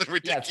pants or something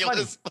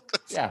ridiculous.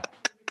 Yeah.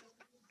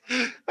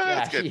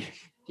 That's good.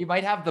 He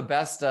might have the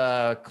best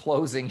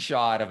closing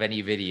shot of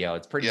any video.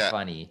 It's pretty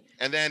funny.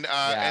 And then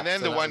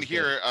the one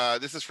here,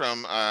 this is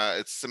from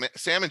it's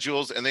Sam and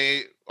Jules, and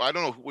they I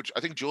don't know which, I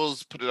think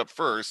Jules put it up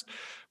first,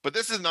 but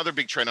this is another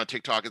big trend on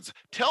TikTok. It's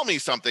tell me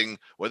something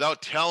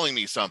without telling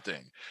me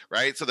something,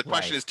 right? So the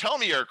question is, tell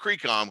me you're a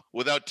Creecom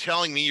without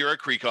telling me you're a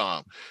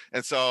Creecom.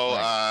 And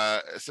so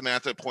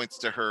Samantha points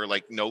to her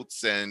like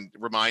notes and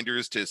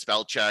reminders to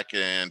spell check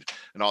and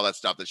all that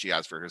stuff that she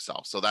has for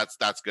herself. So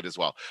that's good as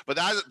well. But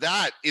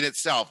that in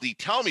itself, the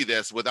tell me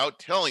this without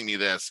telling me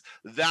this,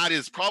 that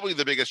is probably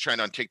the biggest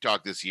trend on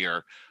TikTok this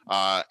year.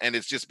 And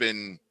it's just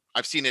been,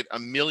 I've seen it a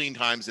million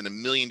times in a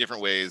million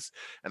different ways,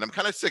 and I'm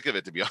kind of sick of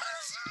it, to be honest.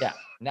 Yeah.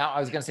 Now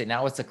I was gonna say,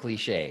 now it's a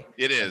cliche.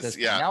 It is.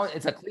 Yeah. Now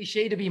it's a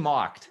cliche to be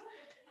mocked.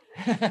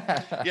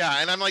 Yeah,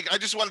 and I'm like, I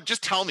just want to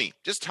tell me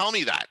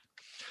that.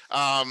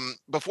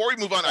 Before we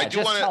move on, I do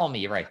want to tell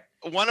me, right?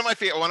 One of my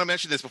favorite. I want to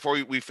mention this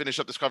before we finish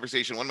up this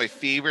conversation. One of my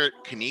favorite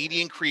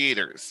Canadian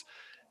creators.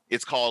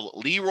 It's called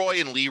Leroy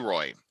and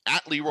Leroy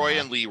at Leroy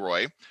and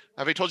Leroy.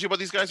 Have I told you about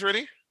these guys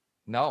already?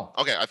 No.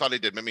 Okay, I thought I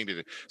did. Maybe I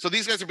did. So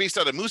these guys are based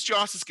out of Moose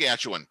Jaw,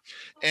 Saskatchewan,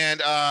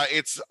 and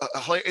it's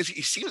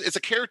a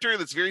character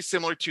that's very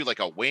similar to like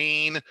a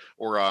Wayne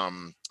or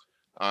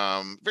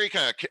very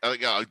kind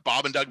of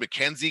Bob and Doug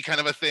McKenzie kind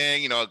of a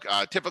thing,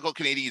 typical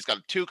Canadian. He's got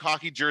a Tuke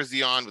hockey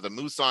jersey on with a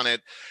moose on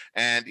it,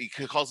 and he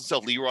calls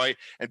himself Leroy.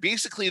 And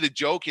basically the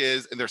joke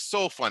is, and they're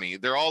so funny,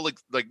 they're all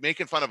like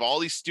making fun of all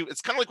these stupid,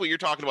 it's kind of like what you're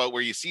talking about,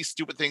 where you see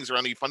stupid things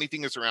around you, funny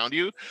things around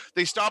you.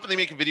 They stop and they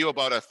make a video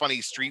about a funny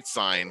street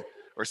sign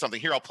or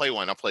something. Here, I'll play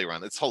one.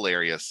 It's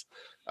hilarious.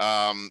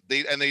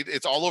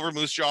 It's all over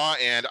Moose Jaw,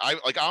 and I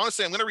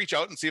honestly, I'm going to reach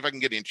out and see if I can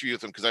get an interview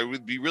with them, because I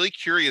would be really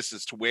curious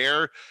as to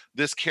where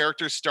this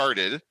character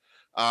started,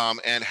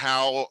 and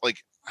how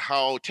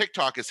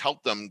TikTok has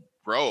helped them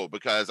grow,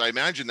 because I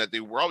imagine that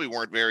they probably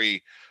weren't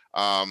very.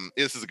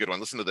 This is a good one.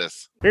 Listen to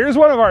this. Here's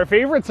one of our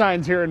favorite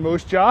signs here in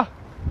Moose Jaw.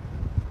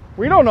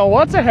 We don't know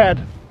what's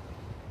ahead.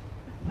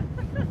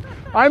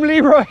 I'm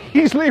Leroy.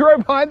 He's Leroy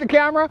behind the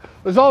camera.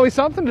 There's always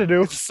something to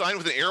do. It's a sign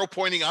with an arrow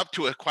pointing up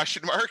to a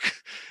question mark.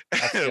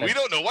 We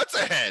don't know what's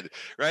ahead,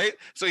 right?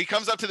 So he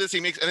comes up to this,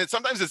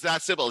 sometimes it's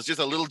that simple. It's just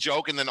a little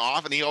joke and then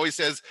off. And he always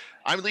says,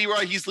 I'm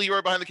Leroy. He's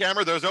Leroy behind the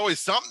camera. There's always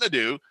something to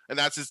do. And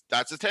that's his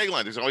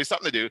tagline. There's always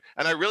something to do.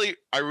 And I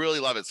really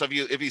love it. So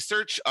if you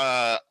search,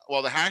 the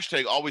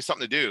hashtag always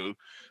something to do,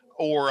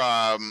 or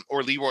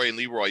Leroy and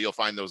Leroy, you'll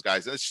find those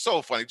guys. And it's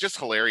so funny, just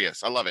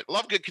hilarious. I love it.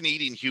 Love good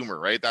Canadian humor,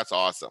 right? That's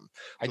awesome.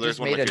 I just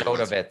made a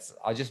note of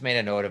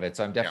it.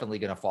 So I'm definitely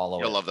going to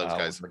follow it. I love those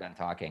guys. We're done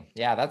talking.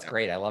 Yeah, that's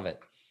great. I love it.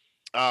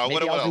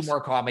 Maybe I'll do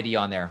more comedy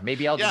on there.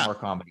 Maybe I'll do more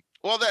comedy.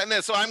 Well,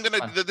 so I'm going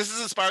to, this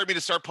has inspired me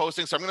to start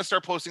posting. So I'm going to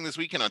start posting this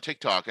weekend on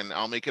TikTok, and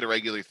I'll make it a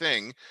regular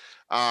thing.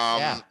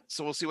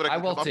 So we'll see what I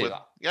can come up with.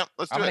 Yeah,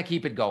 let's do it. I'm going to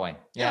keep it going.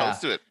 Yeah, let's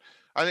do it.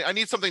 I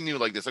need something new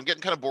like this. I'm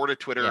getting kind of bored of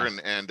Twitter,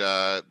 and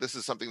this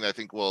is something that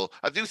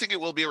I do think it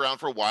will be around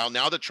for a while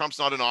now that Trump's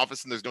not in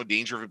office and there's no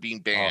danger of it being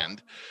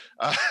banned.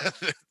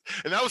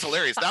 And that was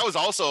hilarious. That was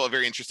also a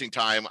very interesting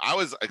time. I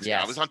was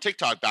on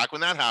TikTok back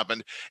when that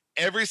happened.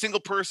 Every single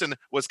person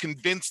was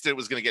convinced it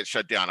was going to get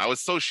shut down. I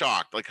was so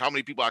shocked, like how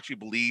many people actually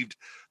believed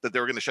that they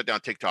were going to shut down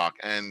TikTok,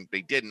 and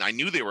they didn't. I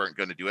knew they weren't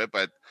going to do it,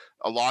 but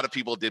a lot of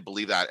people did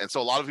believe that. And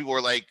so a lot of people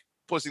were like,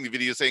 posting the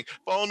video saying,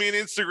 follow me on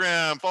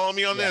Instagram, follow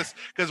me on this.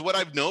 Because what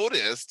I've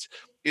noticed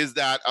is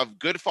that a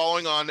good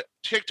following on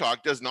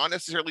TikTok does not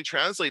necessarily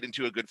translate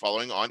into a good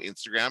following on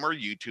Instagram or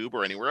YouTube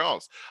or anywhere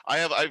else.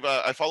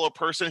 I follow a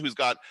person who's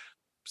got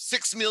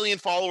 6 million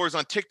followers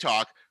on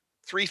TikTok,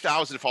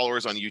 3,000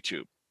 followers on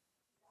YouTube.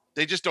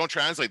 They just don't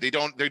translate.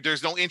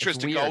 There's no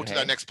interest to go to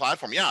that next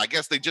platform. Yeah, I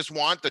guess they just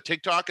want the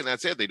TikTok and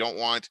that's it. They don't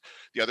want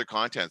the other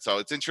content. So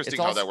it's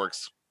interesting how that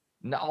works.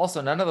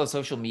 Also, none of those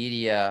social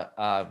media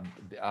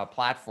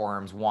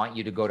platforms want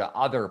you to go to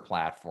other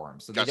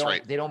platforms. So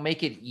they don't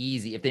make it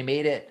easy.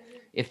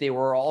 If they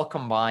were all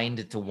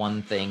combined to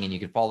one thing and you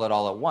could follow it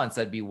all at once,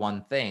 that'd be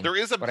one thing.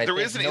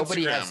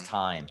 Nobody has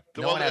time.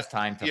 No one has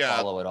time to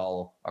follow it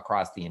all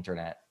across the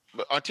internet.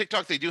 But on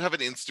TikTok, they do have an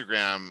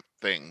Instagram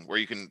thing where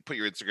you can put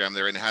your Instagram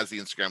there and it has the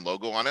Instagram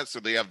logo on it. So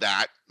they have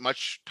that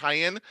much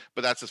tie-in,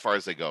 but that's as far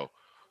as they go.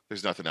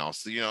 There's nothing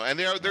else, and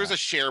there's a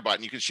share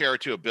button. You can share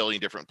it to 1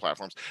 billion different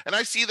platforms. And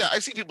I see that. I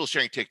see people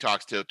sharing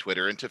TikToks to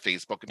Twitter and to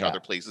Facebook and to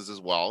other places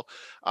as well.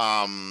 But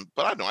I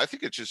don't know. I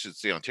think it just should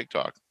stay on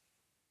TikTok.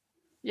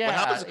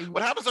 Yeah.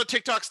 What happens on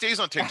TikTok stays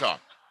on TikTok.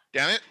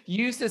 Damn it.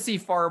 You used to see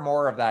far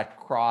more of that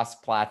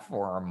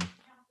cross-platform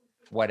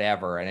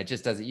whatever, and you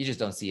just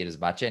don't see it as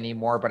much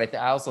anymore. But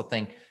I also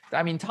think,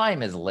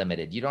 time is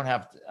limited. You don't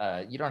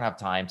have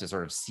time to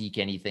sort of seek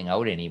anything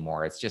out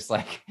anymore. It's just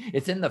like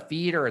it's in the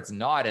feed or it's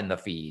not in the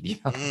feed.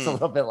 It's a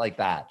little bit like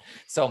that.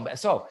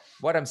 So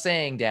what I'm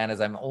saying, Dan,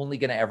 is I'm only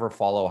going to ever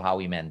follow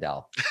Howie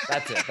Mandel.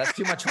 That's it. That's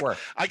too much work.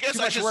 I guess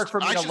I should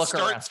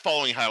start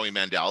following Howie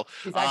Mandel.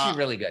 He's actually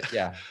really good.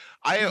 Yeah.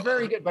 He's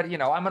very good, but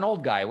I'm an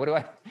old guy. What do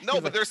I?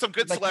 No, but there's some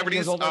good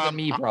celebrities. He's older than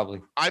me,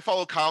 probably. I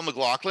follow Kyle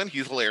McLaughlin.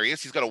 He's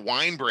hilarious. He's got a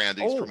wine brand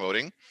that he's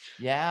promoting.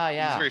 Yeah.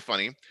 He's very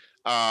funny.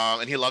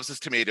 And he loves his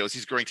tomatoes.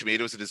 He's growing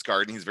tomatoes in his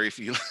garden. He's very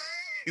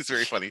He's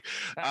very funny.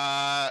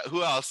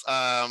 Who else?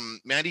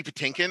 Mandy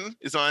Patinkin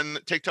is on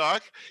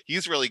TikTok.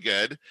 He's really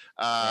good.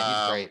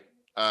 Yeah, he's great.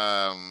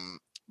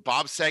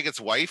 Bob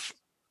Saget's wife.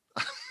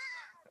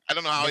 I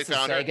don't know how he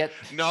found Saget?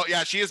 her. No,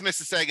 yeah, she is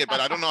Mrs. Saget, but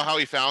I don't know how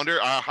he found her.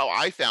 How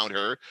I found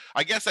her.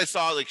 I guess I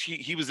saw like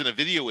he was in a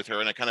video with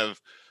her, and I kind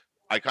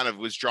of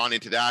was drawn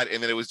into that,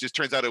 and then it was just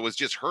turns out it was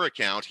just her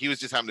account. He was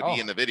just happened to be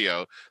in the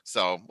video,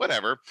 so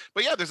whatever.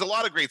 But yeah, there's a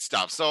lot of great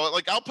stuff. So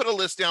like, I'll put a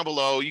list down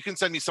below. You can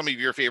send me some of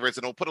your favorites,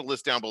 and I'll put a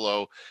list down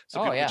below so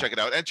people can check it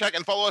out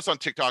and follow us on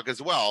TikTok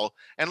as well.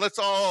 And let's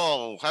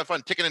all have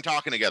fun ticking and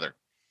talking together.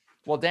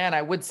 Well, Dan,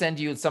 I would send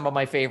you some of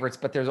my favorites,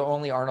 but there's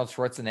only Arnold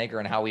Schwarzenegger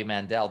and Howie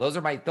Mandel. Those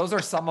are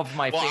some of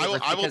my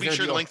favorites. I will be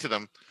sure to link to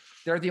them.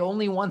 They're the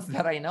only ones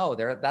that I know.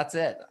 That's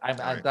it.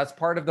 That's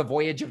part of the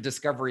voyage of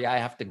discovery I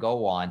have to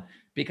go on.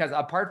 Because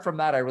apart from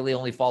that, I really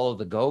only follow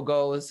the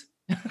Go-Go's.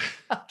 Did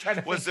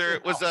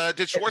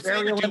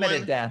Schwarzenegger do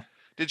one? Dan.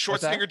 Did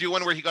Schwarzenegger do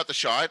one where he got the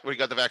shot, where he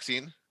got the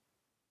vaccine?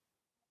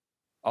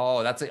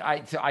 Oh,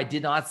 I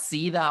did not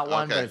see that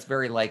one, but it's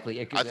very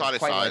likely. It's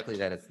quite likely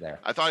that it's there.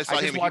 I thought I saw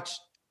him.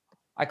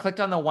 I clicked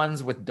on the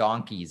ones with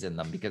donkeys in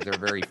them because they're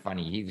very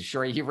funny.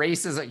 He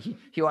races.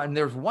 And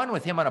there's one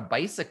with him on a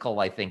bicycle,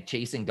 I think,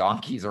 chasing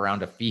donkeys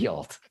around a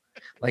field.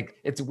 Like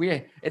it's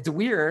weird. It's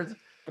weird,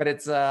 but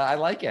it's I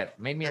like it.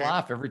 Made me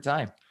laugh every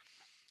time.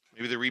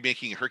 Maybe they're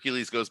remaking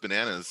Hercules Goes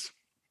Bananas.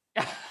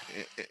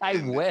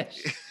 I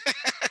wish.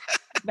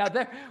 Now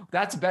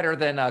that's better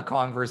than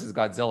Kong versus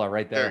Godzilla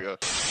right there. There you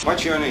go.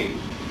 What's your name?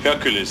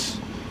 Hercules.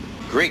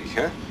 Greek,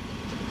 huh?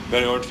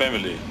 Very old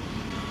family.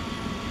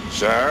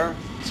 Sir?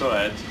 It's all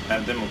right.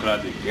 I'm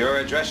democratic. You're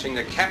addressing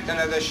the captain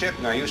of the ship.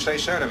 Now you say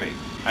sir to me.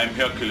 I'm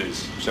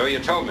Hercules. So you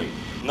told me.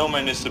 No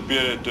man is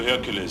superior to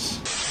Hercules.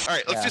 All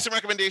right, let's do some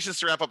recommendations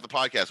to wrap up the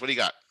podcast. What do you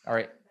got? All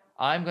right.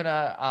 I'm going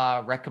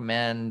to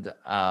recommend,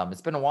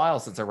 it's been a while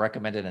since I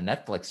recommended a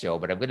Netflix show,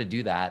 but I'm going to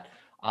do that.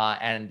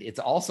 And it's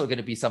also going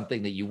to be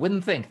something that you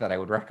wouldn't think that I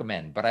would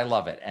recommend, but I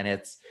love it. And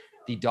it's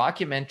the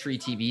documentary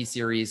TV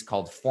series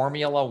called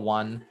Formula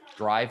One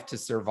Drive to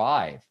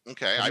Survive.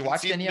 Okay. Have you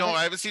watched any of it?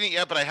 I haven't seen it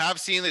yet, but I have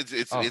seen it.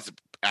 It's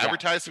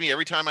advertised to me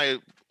every time I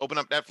open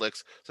up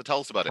Netflix. So tell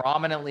us about it.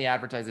 Prominently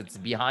advertised. It's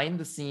behind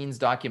the scenes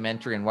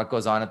documentary and what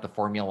goes on at the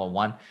Formula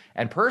One.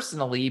 And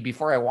personally,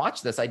 before I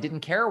watched this, I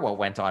didn't care what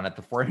went on at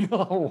the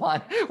Formula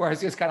One, where I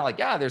was just kind of like,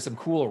 yeah, there's some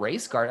cool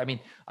race cars. I mean,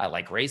 I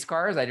like race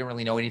cars. I didn't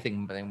really know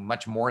anything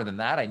much more than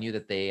that. I knew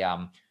that they,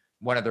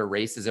 one of their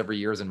races every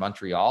year is in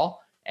Montreal.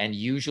 And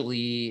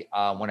usually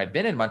when I've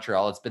been in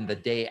Montreal, it's been the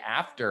day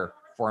after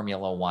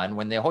Formula One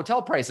when the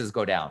hotel prices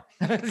go down.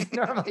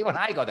 Normally when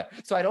I go there.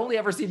 So I'd only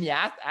ever seen the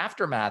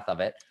aftermath of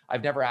it.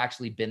 I've never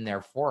actually been there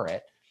for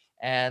it.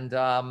 And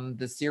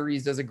the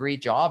series does a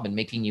great job in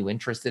making you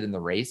interested in the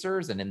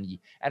racers. And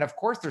of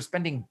course, they're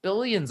spending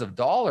billions of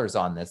dollars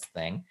on this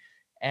thing.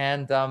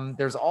 And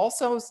there's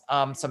also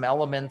some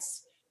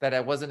elements that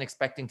I wasn't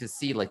expecting to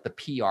see, like the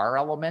PR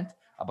element,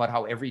 about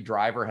how every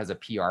driver has a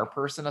PR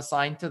person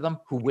assigned to them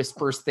who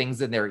whispers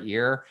things in their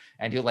ear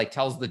and who like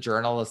tells the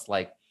journalist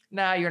like,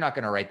 nah, you're not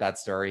going to write that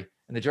story.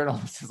 And the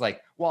journalist is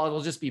like, well,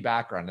 it'll just be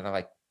background. And they're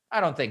like, I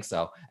don't think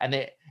so. And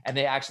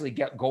they actually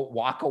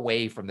walk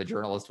away from the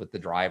journalist with the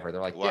driver.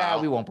 They're like, wow.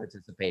 Yeah, we won't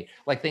participate.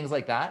 Like things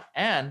like that.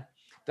 And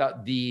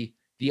the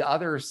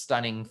other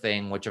stunning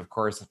thing, which of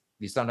course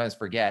you sometimes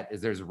forget, is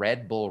there's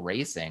Red Bull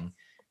Racing.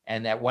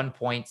 And at one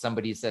point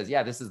somebody says,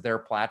 yeah, this is their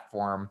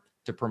platform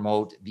to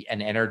promote an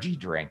energy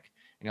drink.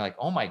 And you're like,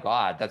 oh my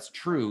God, that's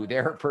true.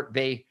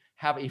 They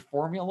have a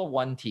Formula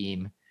One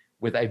team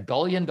with $1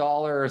 billion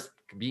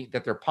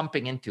that they're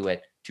pumping into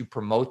it to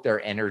promote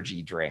their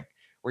energy drink.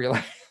 Where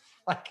you're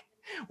like,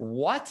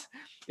 what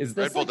is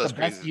this? Like the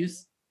best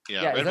use?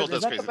 Yeah, Red Bull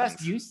does crazy the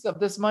best use of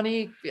this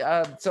money.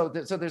 So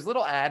there's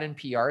little ad and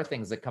PR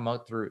things that come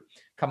up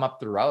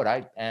throughout.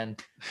 I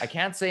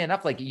can't say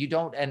enough. Like you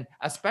don't, and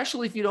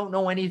especially if you don't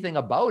know anything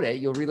about it,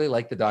 you'll really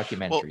like the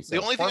documentary.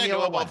 Well, the only thing I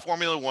know about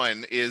Formula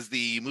One is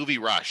the movie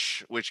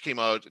Rush, which came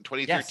out in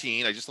 2013.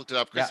 Yes. I just looked it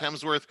up. Chris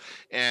Hemsworth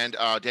and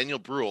Daniel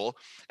Bruhl.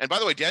 And by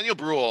the way, Daniel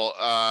Bruhl,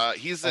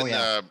 he's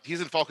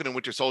in Falcon and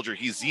Winter Soldier.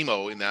 He's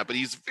Zemo in that, but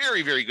he's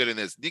very, very good in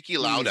this. Niki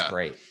Lauda. He's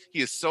great. He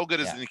is so good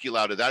as Niki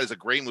Lauda. That is a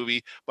great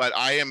movie. But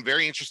I am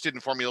very interested in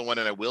Formula One,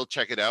 and I will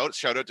check it out.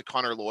 Shout out to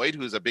Connor Lloyd,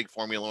 who's a big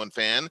Formula One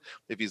fan,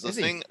 if he's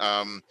listening.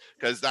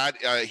 Because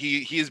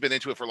he has been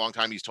into it for a long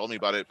time. He's told me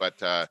about it.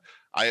 But I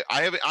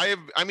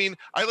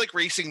like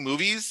racing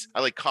movies.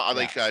 I like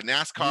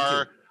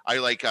NASCAR. I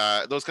like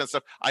those kind of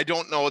stuff. I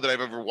don't know that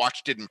I've ever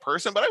watched it in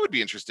person, but I would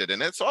be interested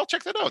in it. So I'll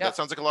check that out. Yeah. That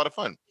sounds like a lot of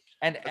fun.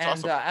 And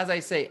awesome. As I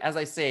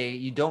say,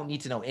 you don't need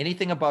to know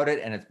anything about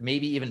it, and it's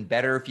maybe even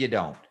better if you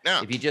don't.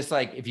 Yeah.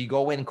 If you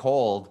go in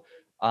cold,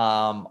 the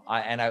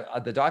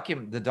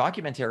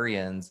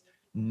documentarians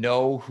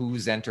know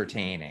who's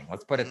entertaining.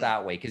 Let's put it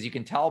that way, because you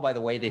can tell by the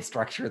way they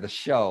structure the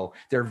show.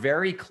 They're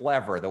very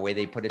clever the way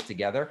they put it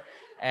together.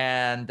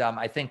 And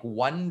I think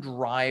one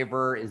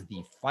driver is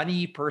the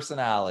funny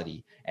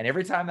personality. And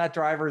every time that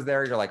driver's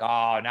there, you're like,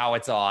 oh, now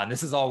it's on.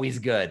 This is always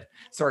good,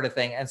 sort of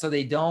thing. And so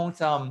they don't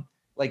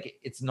like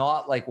it's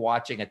not like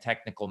watching a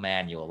technical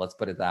manual. Let's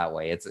put it that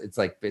way. It's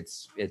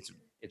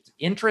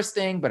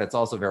interesting, but it's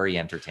also very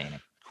entertaining.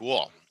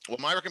 Cool. Well,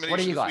 my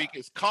recommendation this week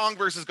is Kong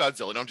versus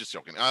Godzilla. No, I'm just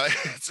joking.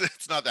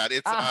 It's not that.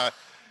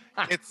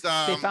 It's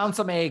they found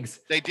some eggs.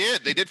 They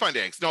did find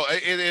eggs. No,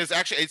 it is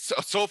actually, it's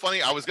so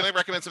funny. I was going to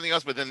recommend something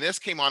else, but then this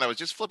came on. I was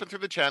just flipping through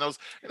the channels,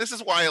 and this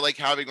is why I like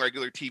having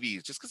regular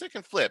TVs, just because I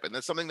can flip. And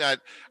that's something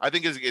that I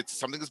think it's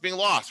something that's being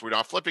lost. We're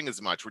not flipping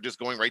as much. We're just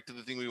going right to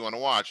the thing we want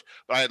to watch.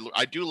 But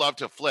I do love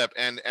to flip,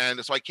 and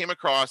so I came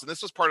across, and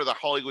this was part of the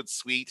Hollywood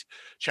Suite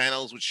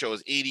channels, which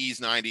shows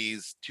 80s,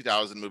 90s,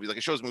 2000 movies. Like,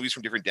 it shows movies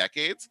from different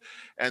decades,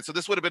 and so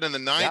this would have been in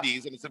the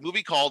 90s, and it's a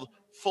movie called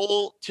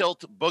Full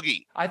Tilt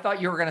Boogie. I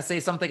thought you were going to say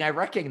something I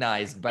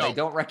recognized, but I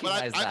don't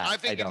recognize that. I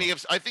think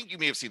you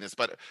may have seen this,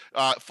 but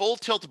Full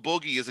Tilt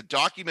Boogie is a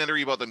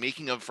documentary about the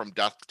making of From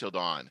Dusk Till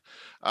Dawn,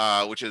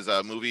 which is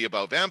a movie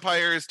about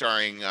vampires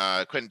starring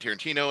Quentin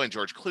Tarantino and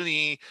George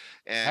Clooney.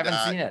 And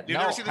haven't seen it. You've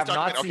never seen this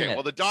documentary? Okay,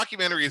 well, the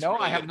documentary is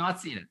I have not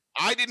seen it.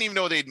 I didn't even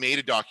know they'd made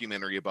a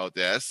documentary about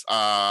this.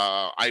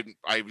 I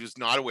was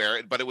not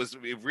aware, but it was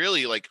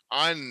really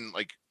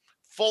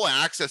full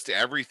access to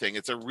everything.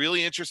 It's a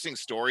really interesting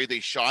story. They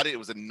shot it. It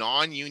was a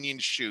non-union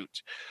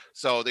shoot.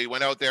 So they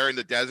went out there in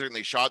the desert and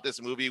they shot this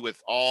movie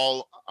with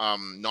all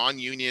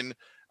non-union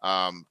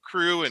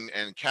crew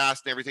and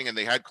cast and everything. And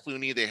they had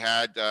Clooney. They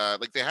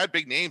had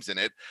big names in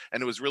it.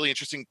 And it was really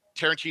interesting.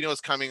 Tarantino is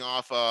coming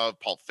off of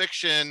Pulp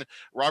Fiction.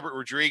 Robert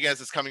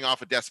Rodriguez is coming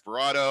off of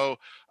Desperado.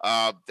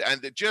 And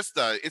it's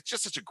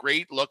just such a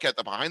great look at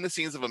the behind the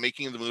scenes of the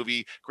making of the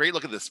movie. Great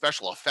look at the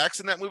special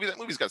effects in that movie. That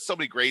movie's got so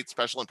many great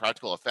special and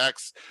practical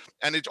effects.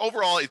 And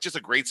overall, it's just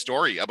a great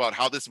story about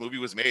how this movie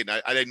was made.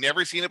 And I'd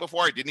never seen it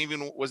before. I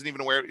wasn't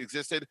even aware it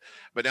existed.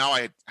 But now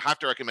I have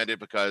to recommend it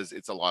because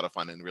it's a lot of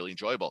fun and really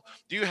enjoyable.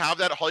 Do you have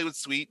that Hollywood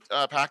Suite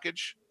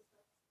package?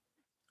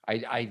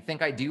 I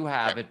think I do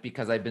have it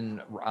because I've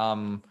been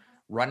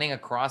running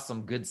across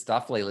some good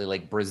stuff lately,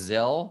 like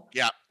Brazil.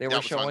 Yeah, they were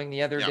showing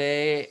the other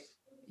day,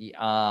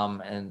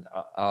 and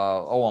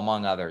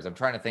among others. I'm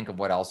trying to think of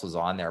what else was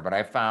on there, but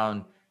I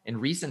found in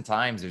recent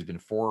times there's been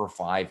 4 or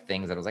 5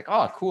 things that I was like,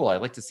 oh, cool,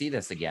 I'd like to see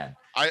this again.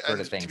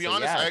 To be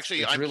honest,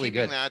 I'm really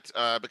keeping good.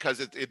 that because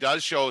it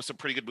does show some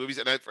pretty good movies,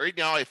 and right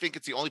now I think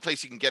it's the only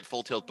place you can get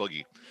Full Tilt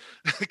Boogie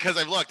because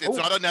I've looked. It's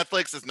not on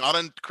Netflix, it's not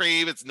on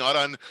Crave, it's not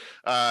on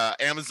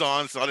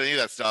Amazon, it's not on any of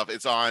that stuff.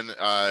 It's on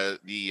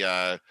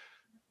the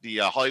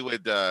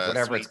Hollywood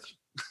whatever Suite.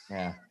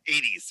 Yeah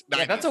 80s 90s.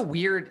 Yeah, that's a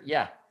weird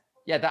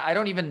that I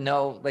don't even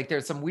know. Like,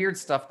 there's some weird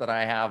stuff that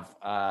I have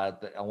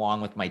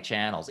along with my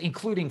channels,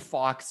 including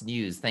Fox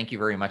News. Thank you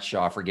very much,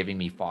 Shaw, for giving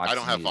me Fox News. I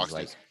don't have Fox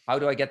News. How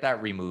do I get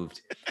that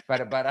removed?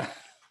 but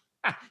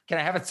can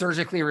I have it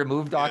surgically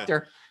removed,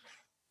 doctor?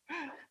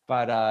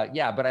 But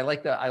I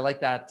like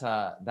that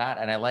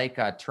and I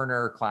like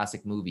Turner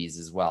Classic Movies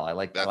as well. I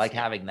like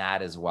having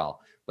that as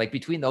well. Like,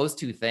 between those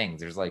two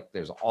things,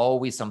 there's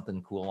always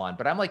something cool on.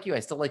 But I'm like you, I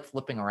still like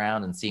flipping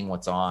around and seeing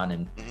what's on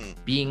and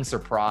being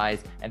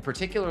surprised. And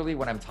particularly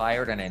when I'm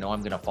tired and I know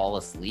I'm gonna fall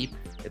asleep,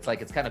 it's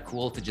kind of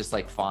cool to just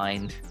like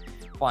find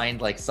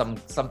like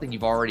something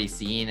you've already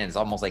seen, and it's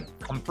almost like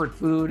comfort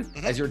food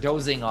as you're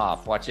dozing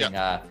off watching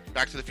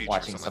Back to the Future,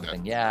 watching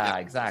something. Yeah,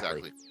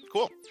 exactly.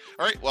 Cool.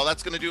 All right, well,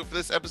 that's gonna do it for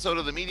this episode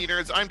of the Media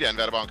Nerds. I'm Dan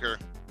Vadabonker.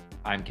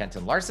 I'm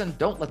Kenton Larson.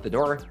 Don't let the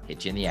door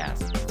hit you in the ass.